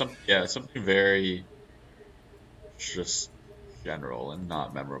ridiculous. It was something very just general and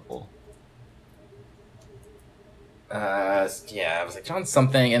not memorable. Yeah, it was like John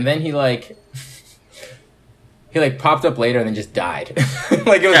something, and then he popped up later and then just died.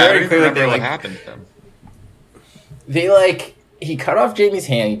 Like it was very clear that what happened to him. He cut off Jamie's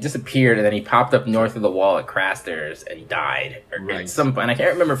hand, he disappeared, and then he popped up north of the wall at Craster's, and he died. Right. At some point, I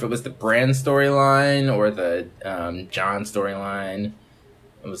can't remember if it was the Bran storyline or the John storyline.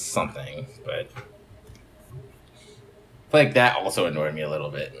 It was something, but I feel like that also annoyed me a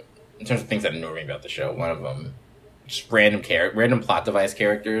little bit in terms of things that annoyed me about the show. One of them, just random plot device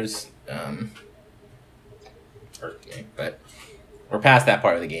characters, irked me. But we're past that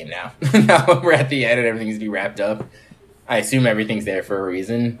part of the game now. Now we're at the end and everything's to be wrapped up. I assume everything's there for a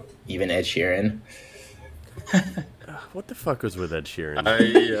reason, even Ed Sheeran. What the fuck was with Ed Sheeran? Got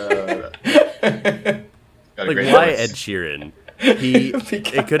a Like, great why voice. Ed Sheeran?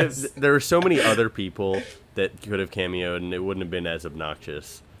 It could have. There were so many other people that could have cameoed, and it wouldn't have been as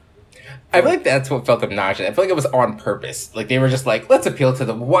obnoxious. I feel like that's what felt obnoxious. I feel like it was on purpose. Like they were just like, let's appeal to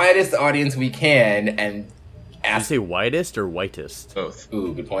the widest audience we can and Did you ask. say widest or whitest? Both.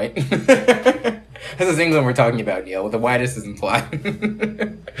 Ooh, good point. This is England we're talking about, Neil. The widest is implied.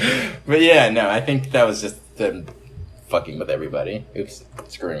 But yeah, no, I think that was just them fucking with everybody. Oops,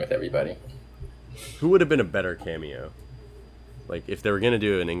 screwing with everybody. Who would have been a better cameo? Like, if they were gonna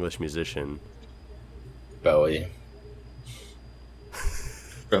do an English musician, Bowie.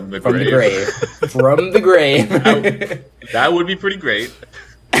 From the From the grave. grave. From the grave. That would be pretty great.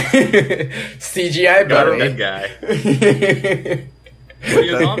 CGI Got a Bowie. dead guy.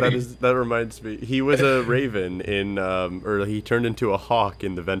 that reminds me. He was a raven in, or he turned into a hawk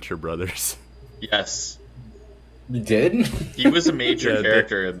in the Venture Brothers. Yes. You did? He was a major Yeah,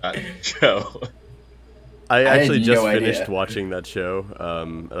 character in that show. I had actually just no finished idea. watching that show.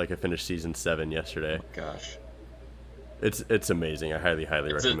 I finished season 7 yesterday. Gosh. It's amazing. I highly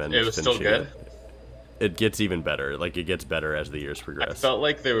recommend. It was still finishing good? It gets even better. Like, it gets better as the years I progress. felt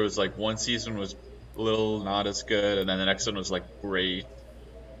like there was like one season was a little not as good, and then the next one was like great.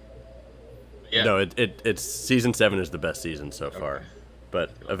 Yeah. No, it's season 7 is the best season so far.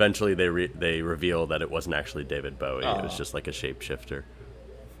 But eventually they reveal that it wasn't actually David Bowie. It was Aw. just like a shapeshifter.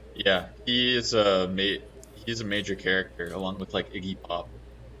 Yeah, he's a major character along with like Iggy Pop.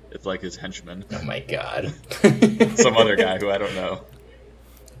 It's like his henchman, Oh my god. some other guy who I don't know.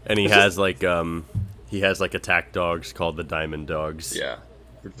 And he has like attack dogs called the Diamond Dogs. Yeah,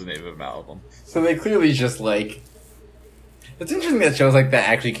 which is the name of an album. So they clearly just like. It's interesting that shows like that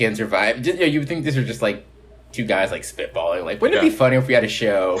actually can survive. You would think these are just like two guys like spitballing. Like, wouldn't it be Yeah. funny if we had a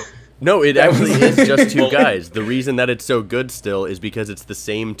show? No, it That was actually like- is just two Well- guys. The reason that it's so good still is because it's the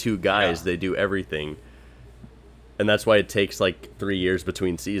same two guys. Yeah. They do everything. And that's why it takes like 3 years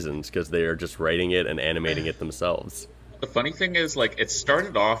between seasons, because they are just writing it and animating it themselves. The funny thing is, like, it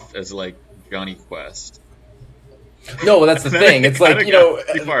started off as like Johnny Quest. No, well, that's the Then thing. it It's like, kinda you know,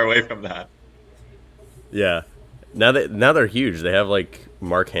 got too far away from that. Yeah. Now they're huge. They have like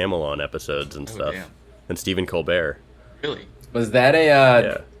Mark Hamill on episodes and Oh, stuff. damn. And Stephen Colbert. Really? was that a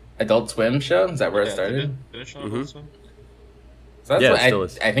Yeah. Adult Swim show? Is that where it Yeah, started? did it finish on this one? So that's Yeah, what it still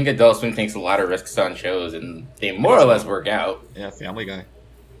is. I think Adult Swim takes a lot of risks on shows, and they more or less work out. Yeah, Family Guy.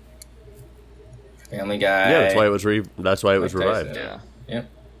 Family Guy. Yeah, that's why it was Mike revived. Tyson. Yeah. Yeah.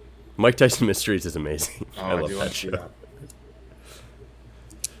 Mike Tyson Mysteries is amazing. Oh, I love do that want to see show.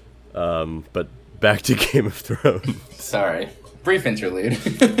 that. But back to Game of Thrones. Sorry. Brief interlude.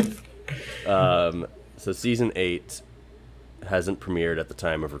 So season 8 hasn't premiered at the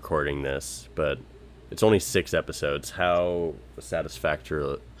time of recording this, but it's only 6 episodes. How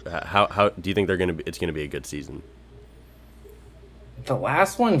satisfactory? How do you think it's gonna be a good season? The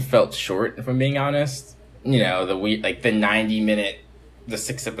last one felt short, if I'm being honest. You know, the 90-minute, the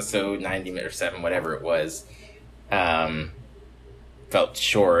 6-episode, 90-minute or 7, whatever it was, felt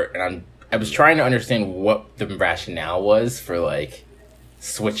short. And I was trying to understand what the rationale was for like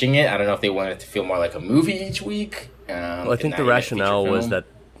switching it. I don't know if they wanted it to feel more like a movie each week. Well, I think the rationale was that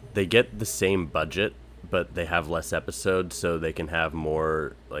they get the same budget, but they have less episodes, so they can have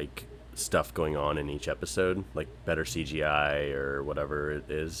more like stuff going on in each episode, like better CGI or whatever it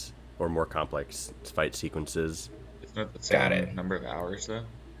is, or more complex fight sequences. Isn't it the Got same it. number of hours, though?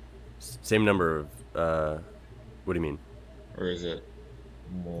 Same number of. What do you mean? Or is it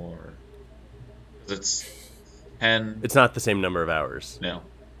more? 'Cause it's 10. It's not the same number of hours. No.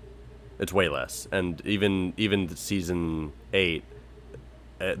 It's way less. And even season 8,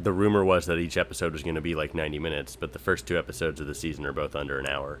 the rumor was that each episode was going to be like 90 minutes, but the first 2 episodes of the season are both under an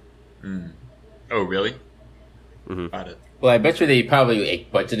hour. Oh, really? Mhm. Got it. Well, I bet you they probably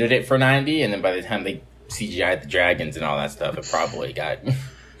like, budgeted it for 90, and then by the time they CGI'd the dragons and all that stuff, it probably got. All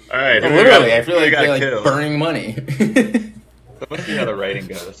right. Literally, I feel like got they're like killed. burning money. Let's see how the writing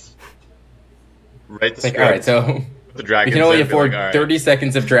goes. Write the It's like, script. all right, so put the we dragons can only in, be afford like, all right. 30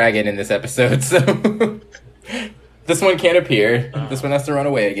 seconds of dragon in this episode, so this one can't appear. This one has to run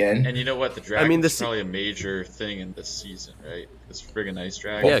away again. And you know what? The dragon's this- probably a major thing in this season, right? This friggin' ice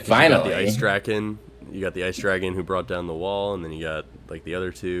dragon. Yeah, 'cause you got finally. the ice dragon. You got the ice dragon who brought down the wall, and then you got like the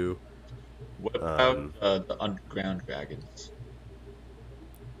other 2, What about the underground dragons?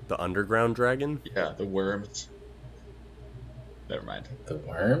 the underground dragon. Yeah, the worms. Never mind. The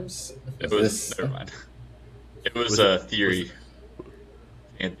worms? It Is was this- never mind. It was, Was a it- theory.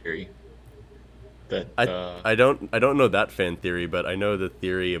 Fan theory. That I don't know that fan theory, but I know the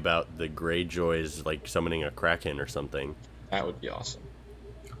theory about the Greyjoys like summoning a kraken or something. that would be awesome.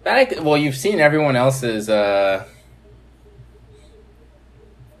 Well, you've seen everyone else's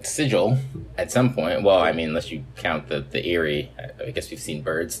sigil at some point. Well, I mean, unless you count the Eerie. I guess we've seen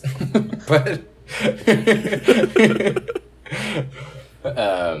birds. But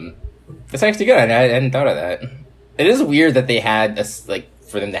it's actually good. I hadn't thought of that. It is weird that they had this, like,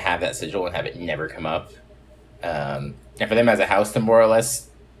 for them to have that sigil and have it never come up. And for them as a house to more or less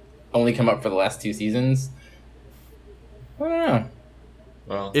only come up for the last 2 seasons. I don't know.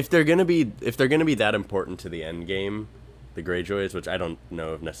 Well, If they're gonna be that important to the end game, the Greyjoys, which I don't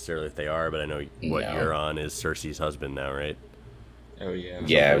know if necessarily if they are, but I know what No. Euron is Cersei's husband now, right? oh yeah.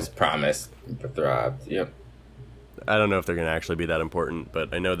 Yeah, it was promised. Throbbed. Yep. I don't know if they're gonna actually be that important,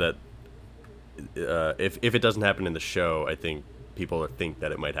 but I know that if it doesn't happen in the show, I think people think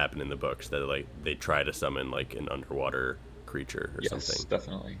that it might happen in the books. That like they try to summon like an underwater creature or Yes, something.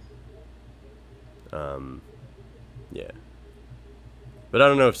 definitely. Yeah. But I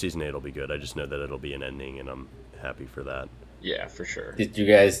don't know if season 8 will be good. I just know that it'll be an ending, and I'm happy for that. Yeah, for sure. Did you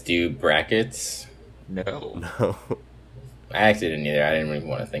guys do brackets? No. No. I actually didn't either. I didn't even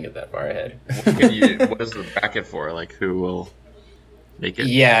want to think of that far ahead. What is the bracket for? Like, who will make it?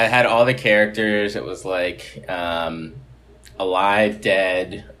 Yeah, it had all the characters. It was like alive,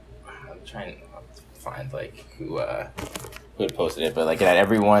 dead. I'm trying to find like who who had posted it, but like it had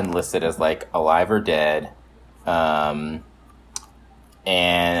everyone listed as like alive or dead, and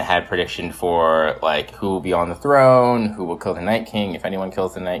had prediction for like who will be on the throne, who will kill the Night King, if anyone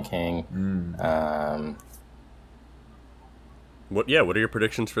kills the Night King. What are your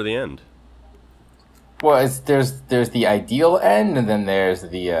predictions for the end? Well, there's the ideal end, and then there's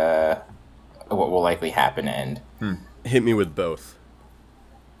the what will likely happen end. Hit me with both.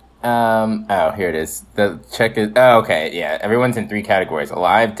 Oh, here it is. The check is. Oh, okay, yeah. Everyone's in 3 categories: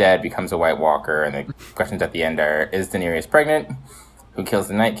 alive, dead, becomes a White Walker, and the questions at the end are: is Daenerys pregnant? Who kills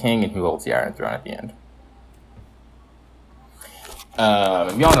the Night King? And who holds the Iron Throne at the end?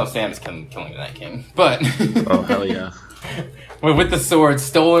 We all know Sam's killing the Night King, but Oh, hell yeah. with the sword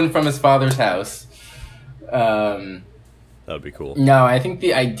stolen from his father's house. That would be cool. No, I think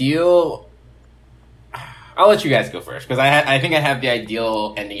the ideal. I'll let you guys go first because I think I have the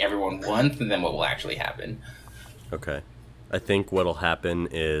ideal ending everyone wants, and then what will actually happen. Okay. I think what'll happen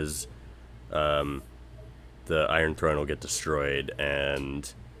is the Iron Throne will get destroyed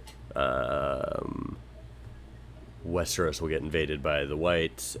and Westeros will get invaded by the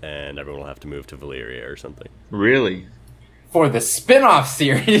Whites and everyone will have to move to Valyria or something. Really? For the spin-off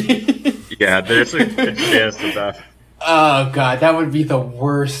series. Yeah, there's a good chance that Oh god, that would be the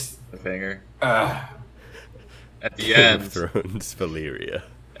worst. the finger. At the Game end, of Thrones, Valyria.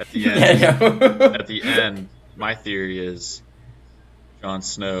 at the end, Yeah, no. at the end, my theory is Jon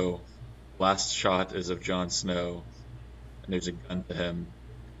Snow. Last shot is of Jon Snow, and there's a gun to him,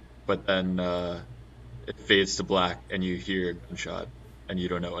 but then it fades to black, and you hear a gunshot, and you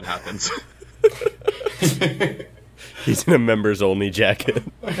don't know what happens. He's in a members only jacket.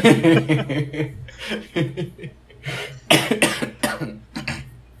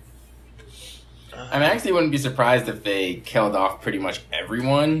 I mean, I actually wouldn't be surprised if they killed off pretty much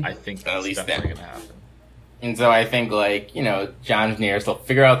everyone. I think at that's least definitely that. gonna happen. And so I think, like, you know, Jon and Daenerys will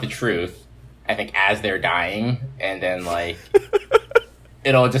figure out the truth, I think, as they're dying, and then, like,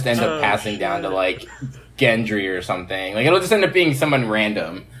 it'll just end up passing down to, like, Gendry or something. Like, it'll just end up being someone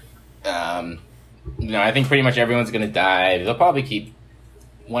random. You know, I think pretty much everyone's gonna die. They'll probably keep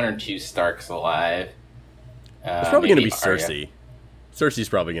 1 or 2 Starks alive. It's probably going to maybe be Arya. Cersei. Cersei's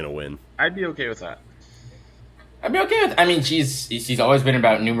probably going to win. I'd be okay with that. I'd be okay with. I mean, she's always been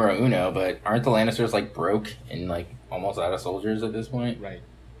about numero uno, but aren't the Lannisters like broke and like almost out of soldiers at this point? Right.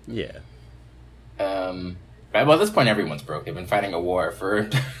 Yeah. But, well, at this point, everyone's broke. They've been fighting a war for.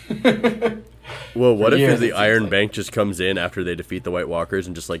 Well, what if years, the it seems Iron like. Bank just comes in after they defeat the White Walkers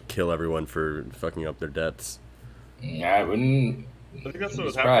and just like kill everyone for fucking up their debts? Yeah, I wouldn't. I think that's be what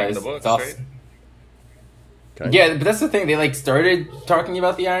was happening in the surprised. books, It's all- right? Kind Yeah, but that's the thing. They like started talking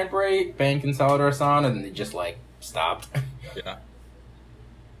about the Iron Bank and Salador San, and then they just like stopped. Yeah.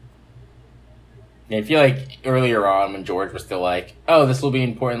 And I feel like earlier on, when George was still like, "Oh, this will be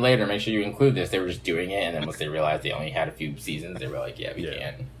important later. Make sure you include this," they were just doing it, and then once they realized they only had a few seasons, they were like, "Yeah, we Yeah.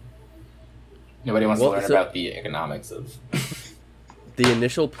 can't." Nobody wants Well, to learn so- about the economics of. The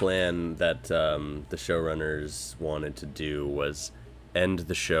initial plan that the showrunners wanted to do was end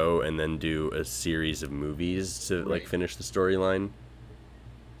the show and then do a series of movies to like Right. finish the storyline.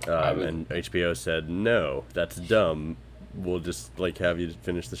 I would- And HBO said, "No, that's dumb. We'll just like have you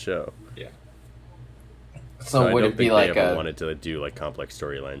finish the show." Yeah. So I would don't it be think like they ever a? wanted to do like complex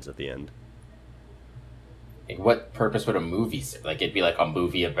storylines at the end. Like, what purpose would a movie serve? Like it'd be like a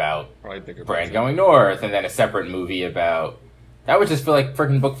movie about Probably bigger. Bran budget. going north, and then a separate movie about. That would just feel like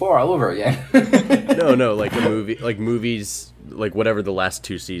freaking book 4 all over again. No, like a movie, like movies, like whatever the last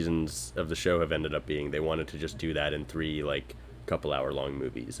 2 seasons of the show have ended up being. They wanted to just do that in 3 like couple-hour-long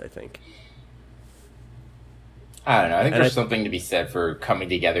movies, I think. I don't know. I think And there's something to be said for coming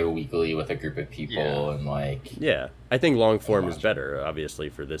together weekly with a group of people Yeah. and like. Yeah, I think long form is Watch. better, obviously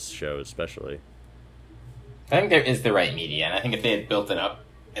for this show especially. I think there is the right media, and I think if they had built it up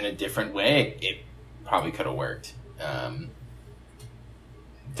in a different way, it probably could have worked.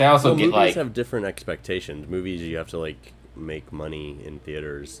 They also Well, get movies like have different expectations. Movies, you have to like make money in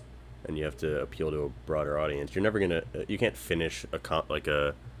theaters, and you have to appeal to a broader audience. You're never gonna, you can't finish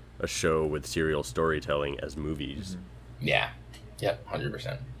a show with serial storytelling as movies. yeah, yep,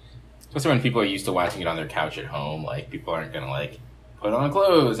 100%. Especially when people are used to watching it on their couch at home, like people aren't gonna like put on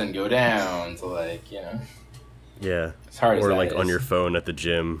clothes and go down to like Yeah, as hard as or that like on is. your phone at the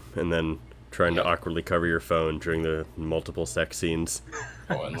gym, and then trying to Yeah. awkwardly cover your phone during the multiple sex scenes.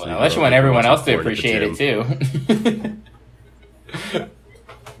 Oh, and So unless you you want go everyone watch else to porn at the appreciate it too.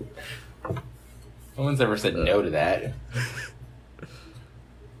 No one's ever said no to that.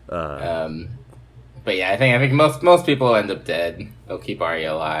 But yeah, I think most people will end up dead. They'll keep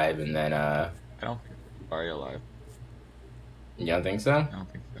Arya alive, and then I don't think Arya alive. You don't think so? I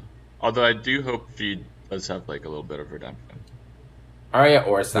don't think so. Although I do hope she does have like a little bit of redemption. Arya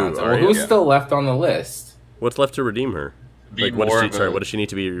or Sansa. Well, Arya? who's Yeah. still left on the list? What's left to redeem her? Be Like, what more does she? of a- What does she need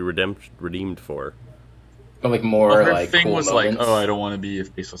to be redeemed for? But like more Well, her like thing cool was moments. like, oh, I don't want to be a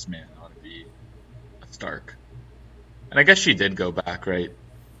faceless man. I want to be a Stark. And I guess she did go back, right?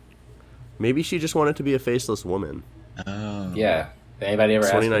 Maybe she just wanted to be a faceless woman. Oh. Yeah. Did anybody ever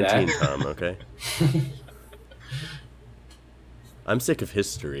ask you 2019, that? Tom. Okay. I'm sick of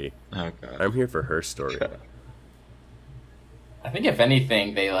history. Oh god. I'm here for her story. I think if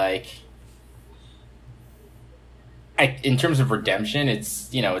anything, they like. In terms of redemption, it's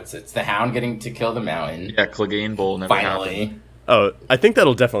it's the Hound getting to kill the Mountain Yeah, Clegane Bowl never finally. happened. Oh, I think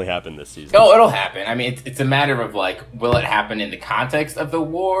that'll definitely happen this season. Oh, it'll happen. I mean, it's a matter of like, will it happen in the context of the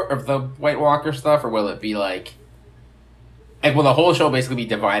war of the White Walker stuff, or will it be like will the whole show basically be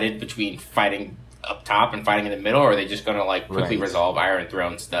divided between fighting up top and fighting in the middle, or are they just going to like quickly Right. resolve Iron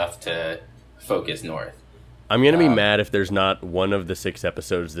Throne stuff to focus north? I'm gonna be mad if there's not one of the 6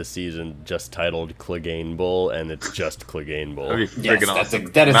 episodes this season just titled Clegane Bowl, and it's just Clegane Bowl. That'd be Yes, friggin' that's awesome.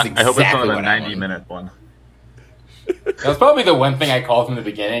 that is I hope it's exactly not a what I 90-minute one. That was probably the one thing I called from the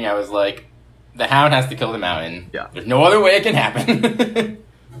beginning. I was like, the Hound has to kill the Mountain. Yeah. There's no other way it can happen.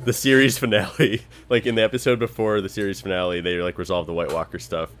 The series finale, like in the episode before the series finale, they like resolve the White Walker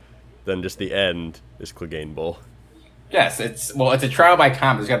stuff. Then just the end is Clegane Bowl. Yes, it's a trial by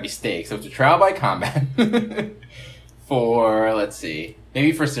combat. There's got to be stakes. So it's a trial by combat for, let's see,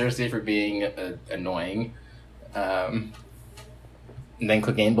 maybe for Cersei for being annoying. And then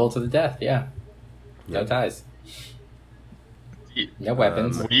Clegane Bowl to the death, yeah. No Yep. ties. No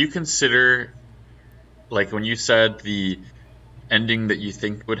weapons. Would you consider, like, when you said the ending that you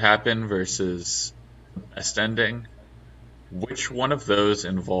think would happen versus the best ending, which one of those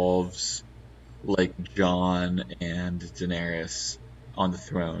involves, like, Jon and Daenerys on the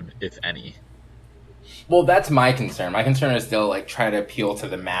throne, if any? Well, that's my concern. My concern is they'll, like, try to appeal to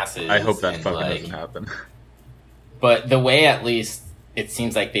the masses. I hope that and, fucking like, doesn't happen. But the way, at least, it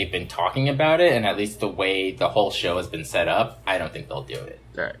seems like they've been talking about it, and at least the way the whole show has been set up, I don't think they'll do it.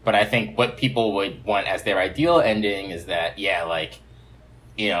 Right. But I think what people would want as their ideal ending is that, yeah, like,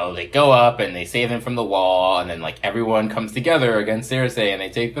 they go up and they save him from the wall, and then, like, everyone comes together against Cersei, and they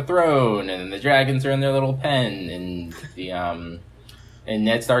take the throne, and then the dragons are in their little pen, and and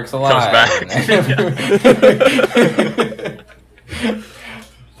Ned Stark's alive. back.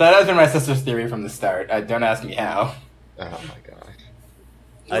 That has been my sister's theory from the start. Don't ask me how. Oh my gosh.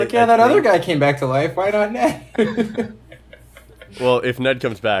 She's like, yeah, that other guy came back to life. Why not Ned? Well, if Ned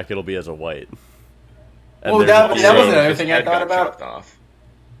comes back, it'll be as a white. And Well, there's a that was theory- another thing I Ned thought got about. chopped off.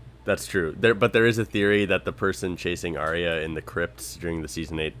 That's true. But there is a theory that the person chasing Arya in the crypts during the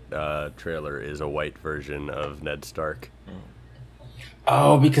season 8 trailer is a white version of Ned Stark.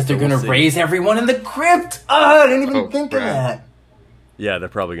 Oh, because they're We'll going to see. raise everyone in the crypt. Oh, I didn't even Oh, think of crap. that. Yeah, they're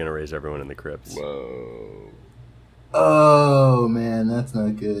probably going to raise everyone in the crypts. Whoa. Oh, man, that's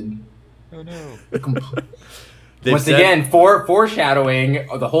not good. Oh no. They've Once said- again, foreshadowing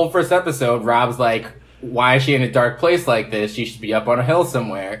the whole first episode, Rob's like, why is she in a dark place like this? She should be up on a hill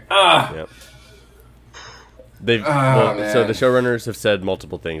somewhere. Ah! Yep. They've Oh, well, so man. the showrunners have said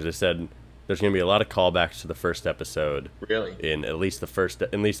multiple things. They said there's going to be a lot of callbacks to the first episode Really? in at least the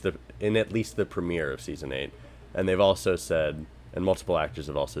premiere of season 8, and they've also said, and multiple actors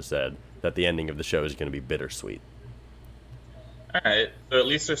have also said, that the ending of the show is going to be bittersweet. Alright, so at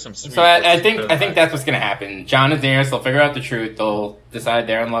least there's some sweet So I bits think to I think that. that's what's gonna happen. John and Daenerys, they'll figure out the truth. They'll decide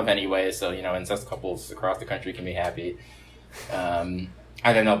they're in love anyway. So incest couples across the country can be happy. And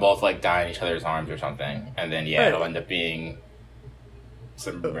then they'll both like die in each other's arms or something. And then Right. it'll end up being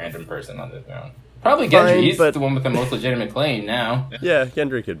some random person on the throne. Probably Fine, Gendry. He's but- the one with the most legitimate claim now. Yeah,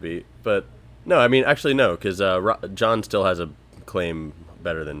 Gendry could be, but no, I mean actually no, because Jon still has a claim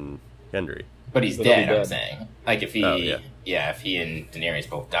better than Gendry. But he's But he'll be dead. I'm dead. saying, like if he, Oh, yeah. if he and Daenerys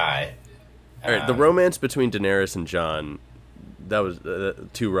both die. All right, the romance between Daenerys and Jon, that was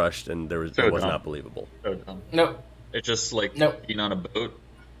too rushed, and So it was dumb. not believable. So dumb. Nope. It's just like Nope. being on a boat.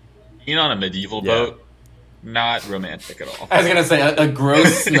 Being on a medieval Yeah. boat, not romantic at all. I was gonna say a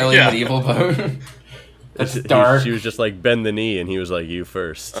gross, smelly Yeah. medieval boat. That's He- dark. She was just like, bend the knee, and he was like, you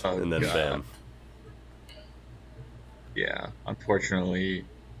first, Oh, and then God. bam. Yeah, unfortunately,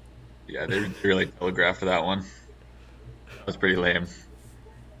 yeah, they really telegraphed that one. That was pretty lame.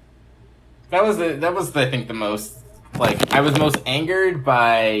 That was I think the most like I was most angered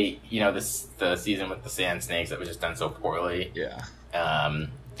by the season with the Sand Snakes that was just done so poorly. Yeah. And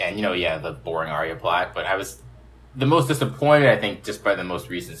the boring Arya plot, but I was the most disappointed I think just by the most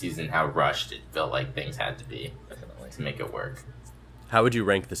recent season how rushed it felt like things had to be. Definitely. to make it work. How would you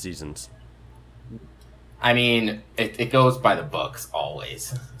rank the seasons? I mean, it goes by the books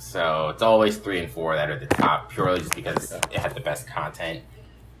always. So it's always 3 and 4 that are the top, purely just because it had the best content.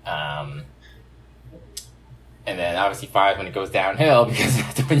 And then obviously 5 when it goes downhill, because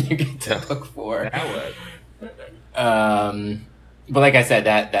that's when you get to book 4. But like I said,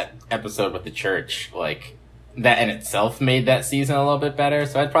 that episode with the church, like, that in itself made that season a little bit better.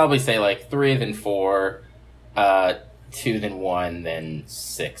 So I'd probably say like 3, then 4, 2, then 1, then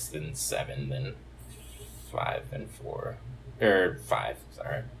 6, then 7, then 5, then 4, or 5.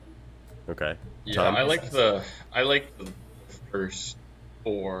 Sorry. Okay. Yeah, Tom? I like the first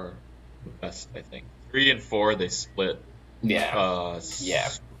 4 the best. I think 3 and 4 they split. Yeah. Yeah.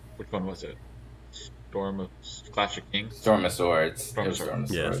 Which one was it? Clash of Kings. Storm of Swords. Storm of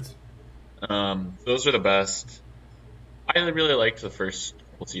Swords. Yes. Those are the best. I really liked the first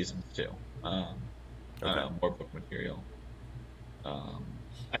couple seasons too. More book material.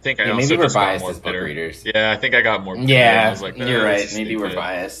 I think I also maybe we're just got biased more as book bitter. readers. Yeah, I think I got more bitter. I Yeah, was like, you're this right. is Maybe we're stupid.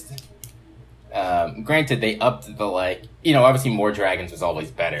 biased. Granted, they upped the, like, obviously more dragons was always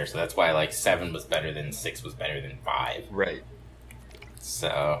better, so that's why, like, 7 was better than 6 was better than 5. Right.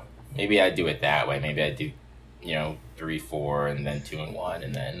 So maybe I do it that way. Maybe I do, 3, 4, and then 2 and 1,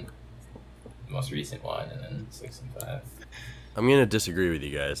 and then the most recent one, and then 6 and 5. I'm gonna disagree with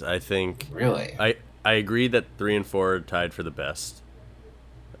you guys. I think Really? I agree that 3 and 4 are tied for the best.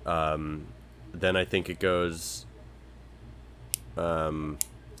 Then I think it goes 1,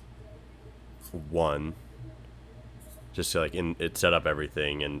 just to, like, it set up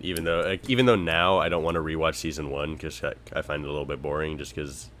everything, and even though now I don't want to rewatch season 1 because I find it a little bit boring, just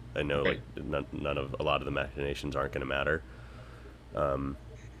because I know Right. like none of a lot of the machinations aren't going to matter.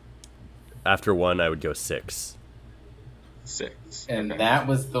 After 1, I would go 6. 6. And Okay. that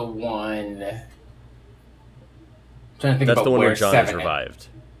was the one. I'm trying to think That's about the one where John is 7 revived,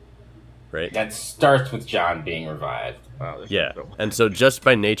 right? That starts with John being revived. Wow, there's Yeah, so much. and so just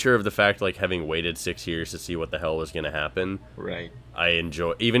by nature of the fact, like, having waited 6 years to see what the hell was going to happen, Right. I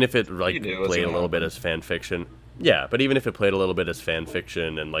enjoy, even if it, like, You knew it was played a gonna little bit happen. as fan fiction. Yeah, but even if it played a little bit as fan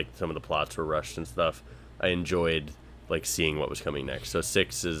fiction and, like, some of the plots were rushed and stuff, I enjoyed, like, seeing what was coming next. So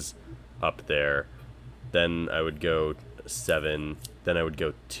 6 is up there. Then I would go 7. Then I would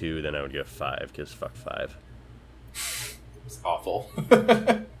go 2. Then I would go 5, because fuck 5. It's awful.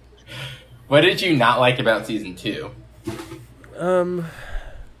 What did you not like about season 2? Or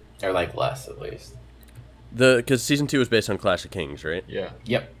like less, at least. Because season 2 was based on Clash of Kings, right? Yeah.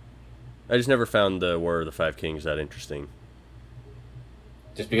 Yep. I just never found the War of the Five Kings that interesting.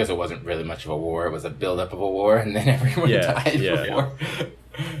 Just because it wasn't really much of a war, it was a build-up of a war, and then everyone died yeah. before.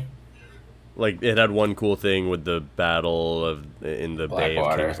 Like, it had one cool thing with the battle in the Bay of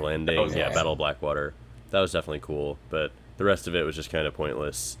Blackwater. King's Landing. That was Yeah, awesome. Battle of Blackwater. That was definitely cool, but the rest of it was just kind of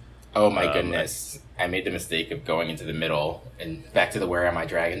pointless. Oh my goodness. I made the mistake of going into the middle and back to the Where Are My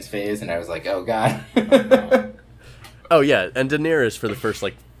Dragons phase, and I was like, oh god. Oh, yeah, and Daenerys for the first,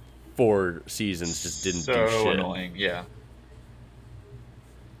 like, 4 seasons just didn't so do shit. annoying. Yeah.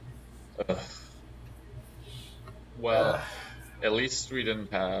 Ugh. Well, at least we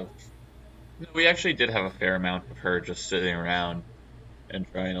didn't have. We actually did have a fair amount of her just sitting around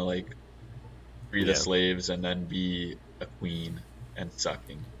and trying to, like, free the Yeah. slaves and then be a queen and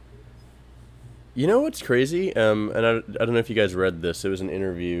sucking. You know what's crazy? And I don't know if you guys read this. It was an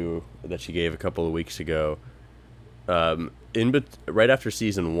interview that she gave a couple of weeks ago. Right after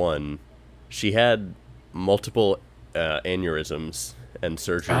season 1, she had multiple aneurysms and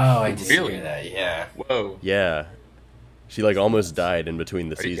surgery. Oh, I did Really? hear that, yeah. Whoa. Yeah, she, like, almost died in between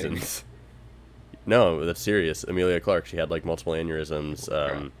the Are you kidding me? seasons. No, that's serious. Emilia Clarke, she had, like, multiple aneurysms.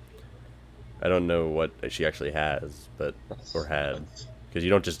 I don't know what she actually has, but or had, That's- because you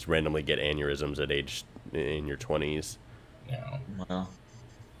don't just randomly get aneurysms at age in your 20s. No. Well,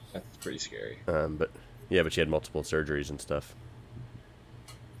 that's pretty scary. But yeah, but she had multiple surgeries and stuff.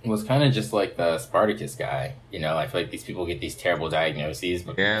 It was kind of just like the Spartacus guy. I feel like these people get these terrible diagnoses,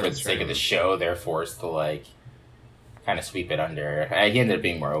 but Yeah, for the that's sake right. of the show, they're forced to, like, kind of sweep it under. He ended up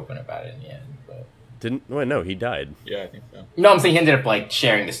being more open about it in the end. But Wait, no, he died. Yeah, I think so. no, I'm saying he ended up, like,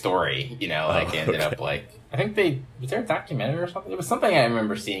 sharing the story. He ended okay. up, like, I think was there a documentary or something? It was something I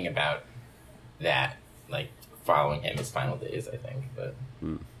remember seeing about that, like, following him his final days, I think. But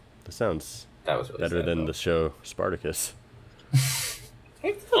That sounds that was really better sad, than though. the show Spartacus.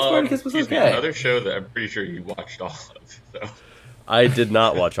 I thought Spartacus was Excuse me, okay. another show that I'm pretty sure you watched all of. So I did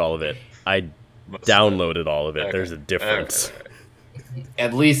not watch all of it. I must- downloaded all of it. Okay. There's a difference. Okay.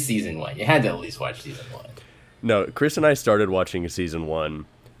 At least season 1. You had to at least watch season 1. No, Chris and I started watching season 1,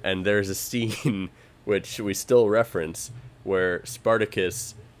 and there's a scene which we still reference, where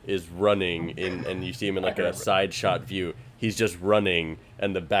Spartacus is running and you see him in like a side shot view. He's just running,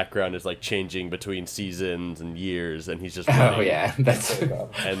 and the background is like changing between seasons and years, and he's just running. Oh yeah, that's.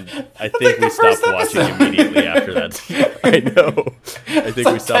 And I think we stopped watching immediately after that. I know. I think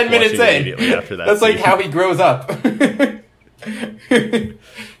we stopped 10 minutes watching in. immediately after that. That's like scene. how he grows up.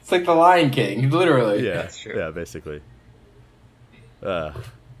 It's like the Lion King, literally. Yeah, That's true. yeah, basically. I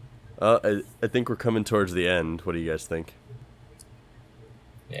think we're coming towards the end. What do you guys think?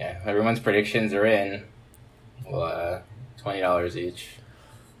 Yeah, everyone's predictions are in. Well, $20 each.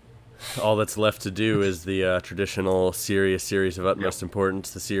 All that's left to do is the traditional serious series of utmost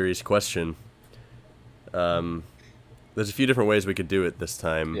importance, the series question. There's a few different ways we could do it this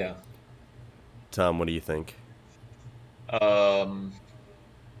time. Yeah. Tom, what do you think?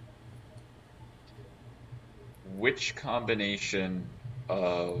 Which combination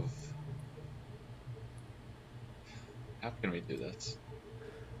of... How can we do this?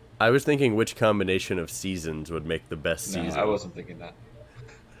 I was thinking which combination of seasons would make the best No, season. I wasn't thinking that.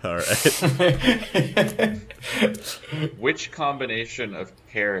 All right. Which combination of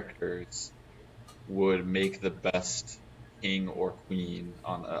characters would make the best king or queen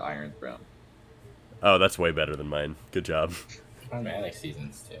on the Iron Throne? Oh, that's way better than mine. Good job. I mean, I like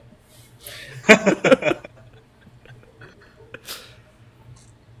seasons too.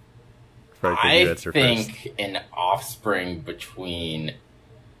 Frank, I you answer think first. an offspring between.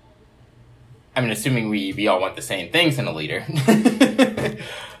 I mean, assuming we all want the same things in a leader.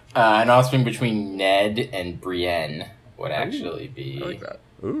 An offspring between Ned and Brienne would actually be I like that.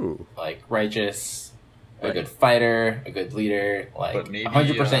 Ooh. like righteous, a Right. good fighter, a good leader, like But maybe,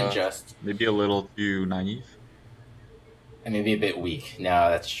 100% just, Maybe a little too naive. and maybe a bit weak. No,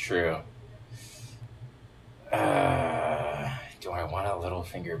 that's true. Do I want a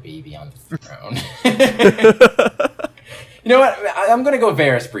Littlefinger baby on the throne? You know what? I'm gonna go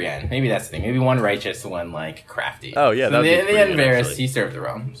Varys Brienne. Maybe that's the thing. Maybe one righteous, one like crafty. Oh, yeah, So that'd be in the end, Brienne, Varys actually. he served the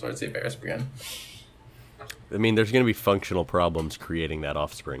realm, so I'd say Varys Brienne. I mean, there's going to be functional problems creating that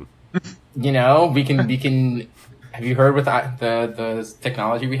offspring. You know, we can. Have you heard with the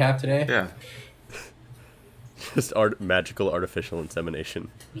technology we have today? Yeah. Just magical artificial insemination.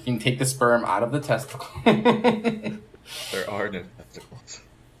 You can take the sperm out of the testicle. There are no testicles.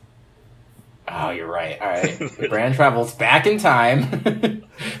 Oh, you're right. All right. The brand travels back in time.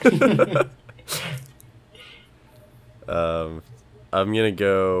 I'm going to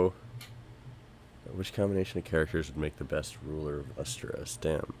go... Which combination of characters would make the best ruler of Westeros?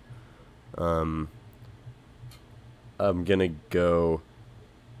 Damn. I'm going to go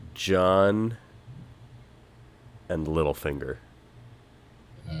Jon and Littlefinger.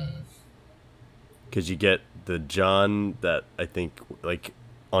 Because you get the Jon that I think, like,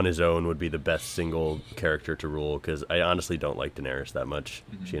 on his own would be the best single character to rule, because I honestly don't like Daenerys that much.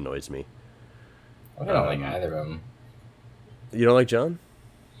 Mm-hmm. She annoys me. I don't like either of them. You don't like Jon?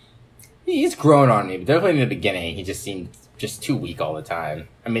 He's grown on me, but definitely in the beginning, he just seemed just too weak all the time.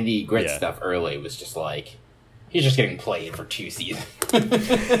 I mean, the grit Yeah. stuff early was just like, he's just getting played for 2 seasons.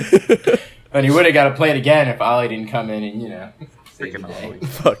 And he would have got to play it again if Ollie didn't come in and, save the Freaking day. Ollie.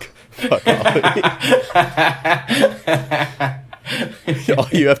 Fuck Ollie. All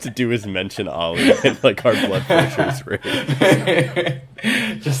you have to do is mention Ollie and, like, our blood pressure's raised.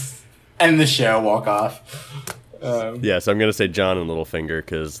 Just end the show, walk off. Yeah, so I'm going to say Jon and Littlefinger,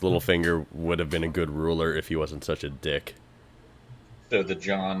 because Littlefinger would have been a good ruler if he wasn't such a dick. So the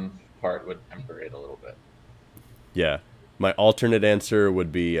John part would temper it a little bit. Yeah. My alternate answer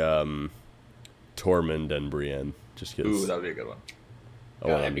would be Tormund and Brienne, just because Ooh, that would be a good one. I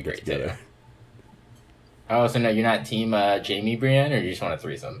want that'd them be to get great, together. too. Oh, so no, you're not team Jamie Brienne, or you just want a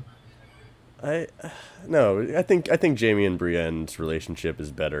threesome? No, I think Jaime and Brienne's relationship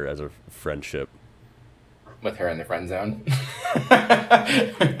is better as a friendship. With her in the friend zone?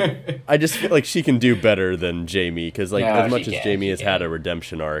 I just feel like she can do better than Jaime, because like No, as much she as can, Jaime she has can. had a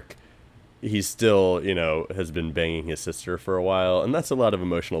redemption arc, he's still, has been banging his sister for a while, and that's a lot of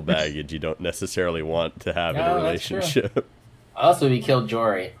emotional baggage you don't necessarily want to have in a No, that's true. relationship. Also, he killed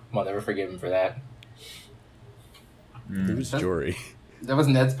Jory. I'll never forgive him for that. Who's Jory? That was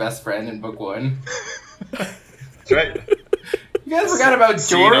Ned's best friend in book 1. That's right. You guys forgot about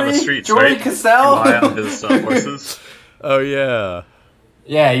Scene Jory? on the streets, Jory right? Cassell? Rely on his horses. Oh yeah.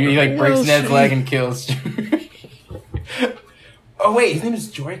 Yeah, he like breaks Well, Ned's she- leg and kills. Oh wait, his name is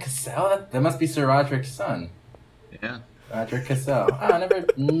Jory Cassell. That must be Sir Roderick's son, Yeah. Roderick Cassell. Oh,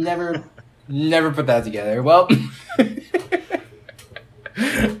 never put that together. Well,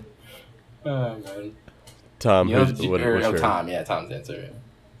 oh man. Tom, You know, what's Tom, your... yeah, Tom's answer.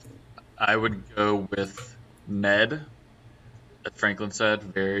 I would go with Ned, as Franklin said,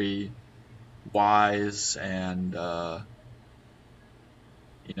 very wise and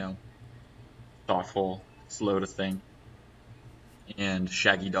thoughtful, slow to think, and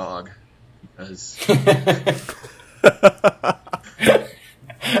Shaggy Dog because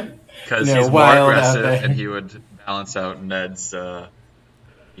he's more aggressive and he would balance out Ned's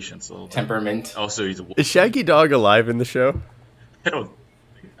patience a little bit. Temperament. Also, he's a wolf. Is Shaggy Dog alive in the show? I don't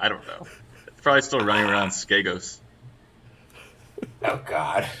know. It's probably still running around Skagos. Oh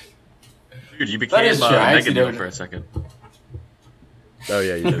God. Dude, you became Megan for a second. Oh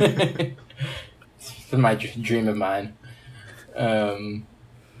yeah, you did. This is my dream of mine. I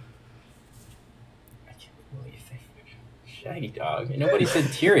can't believe Shaggy Dog. Nobody said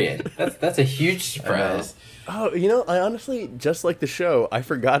Tyrion. That's a huge surprise. Oh, I honestly, just like the show, I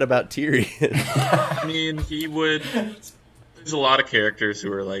forgot about Tyrion. I mean, there's a lot of characters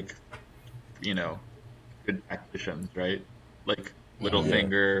who are like, good tacticians, right? Like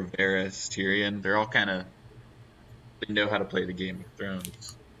Littlefinger, Varys, Tyrion. They're all they know how to play the Game of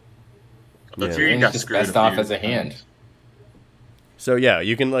Thrones. Although Tyrion got just screwed best off as a hand. So yeah,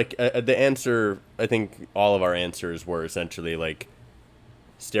 you can the answer. I think all of our answers were essentially like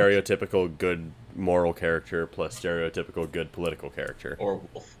stereotypical good moral character plus stereotypical good political character. Or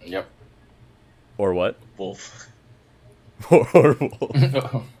wolf. Yep. Or what? Wolf. or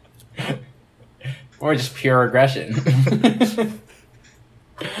wolf. Or just pure aggression.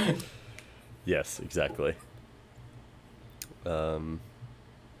 Yes, exactly. All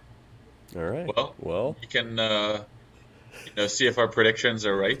right. Well, you can see if our predictions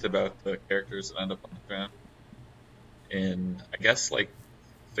are right about the characters that end up on the throne in, I guess, like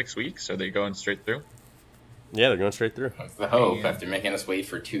 6 weeks. Are they going straight through? Yeah, they're going straight through. That's the hope after making us wait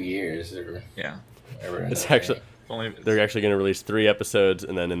for 2 years. Yeah. It's actually. They're actually going to release 3 episodes,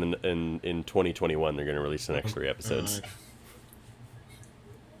 and then in 2021 they're going to release the next 3 episodes.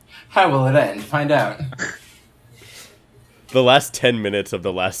 How will it end? Find out. The last 10 minutes of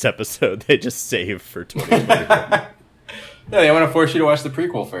the last episode they just save for 2021. Yeah, they want to force you to watch the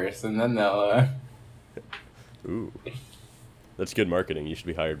prequel first, and then they'll. Ooh, that's good marketing. You should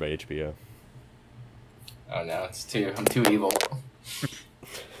be hired by HBO. Oh no, I'm too evil.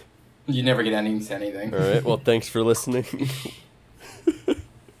 You never get endings to anything. All right. Well, thanks for listening.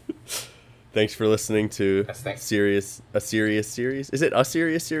 Thanks for listening to a serious series. Is it a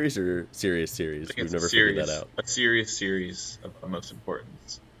serious series or serious series? We've never figured that out. A serious series of utmost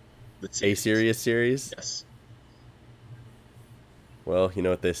importance. A serious series? Yes. Well, you know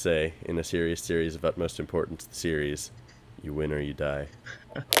what they say. In a serious series of utmost importance, the series, you win or you die.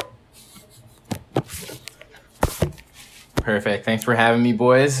 Perfect. Thanks for having me,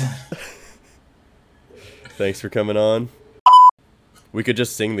 boys. Thanks for coming on. We could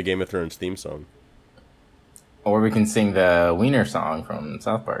just sing the Game of Thrones theme song. Or we can sing the Wiener song from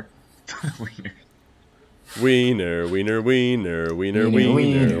South Park. Wiener, wiener, wiener, wiener, wiener,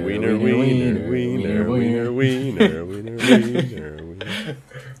 wiener, wiener, wiener, wiener, wiener, wiener.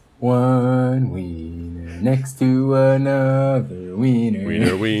 One wiener next to another wiener.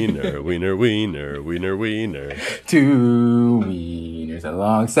 Wiener, wiener, wiener, wiener, wiener, wiener. 2 wieners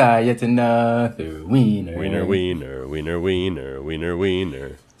alongside yet another wiener. Wiener, wiener, wiener, wiener, wiener,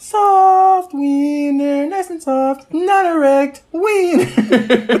 wiener. Soft wiener, nice and soft, not erect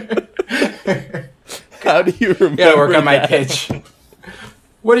wiener. How do you remember? Gotta work on my pitch.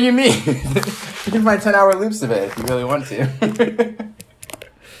 What do you mean? You can find 10-hour loops of it if you really want to.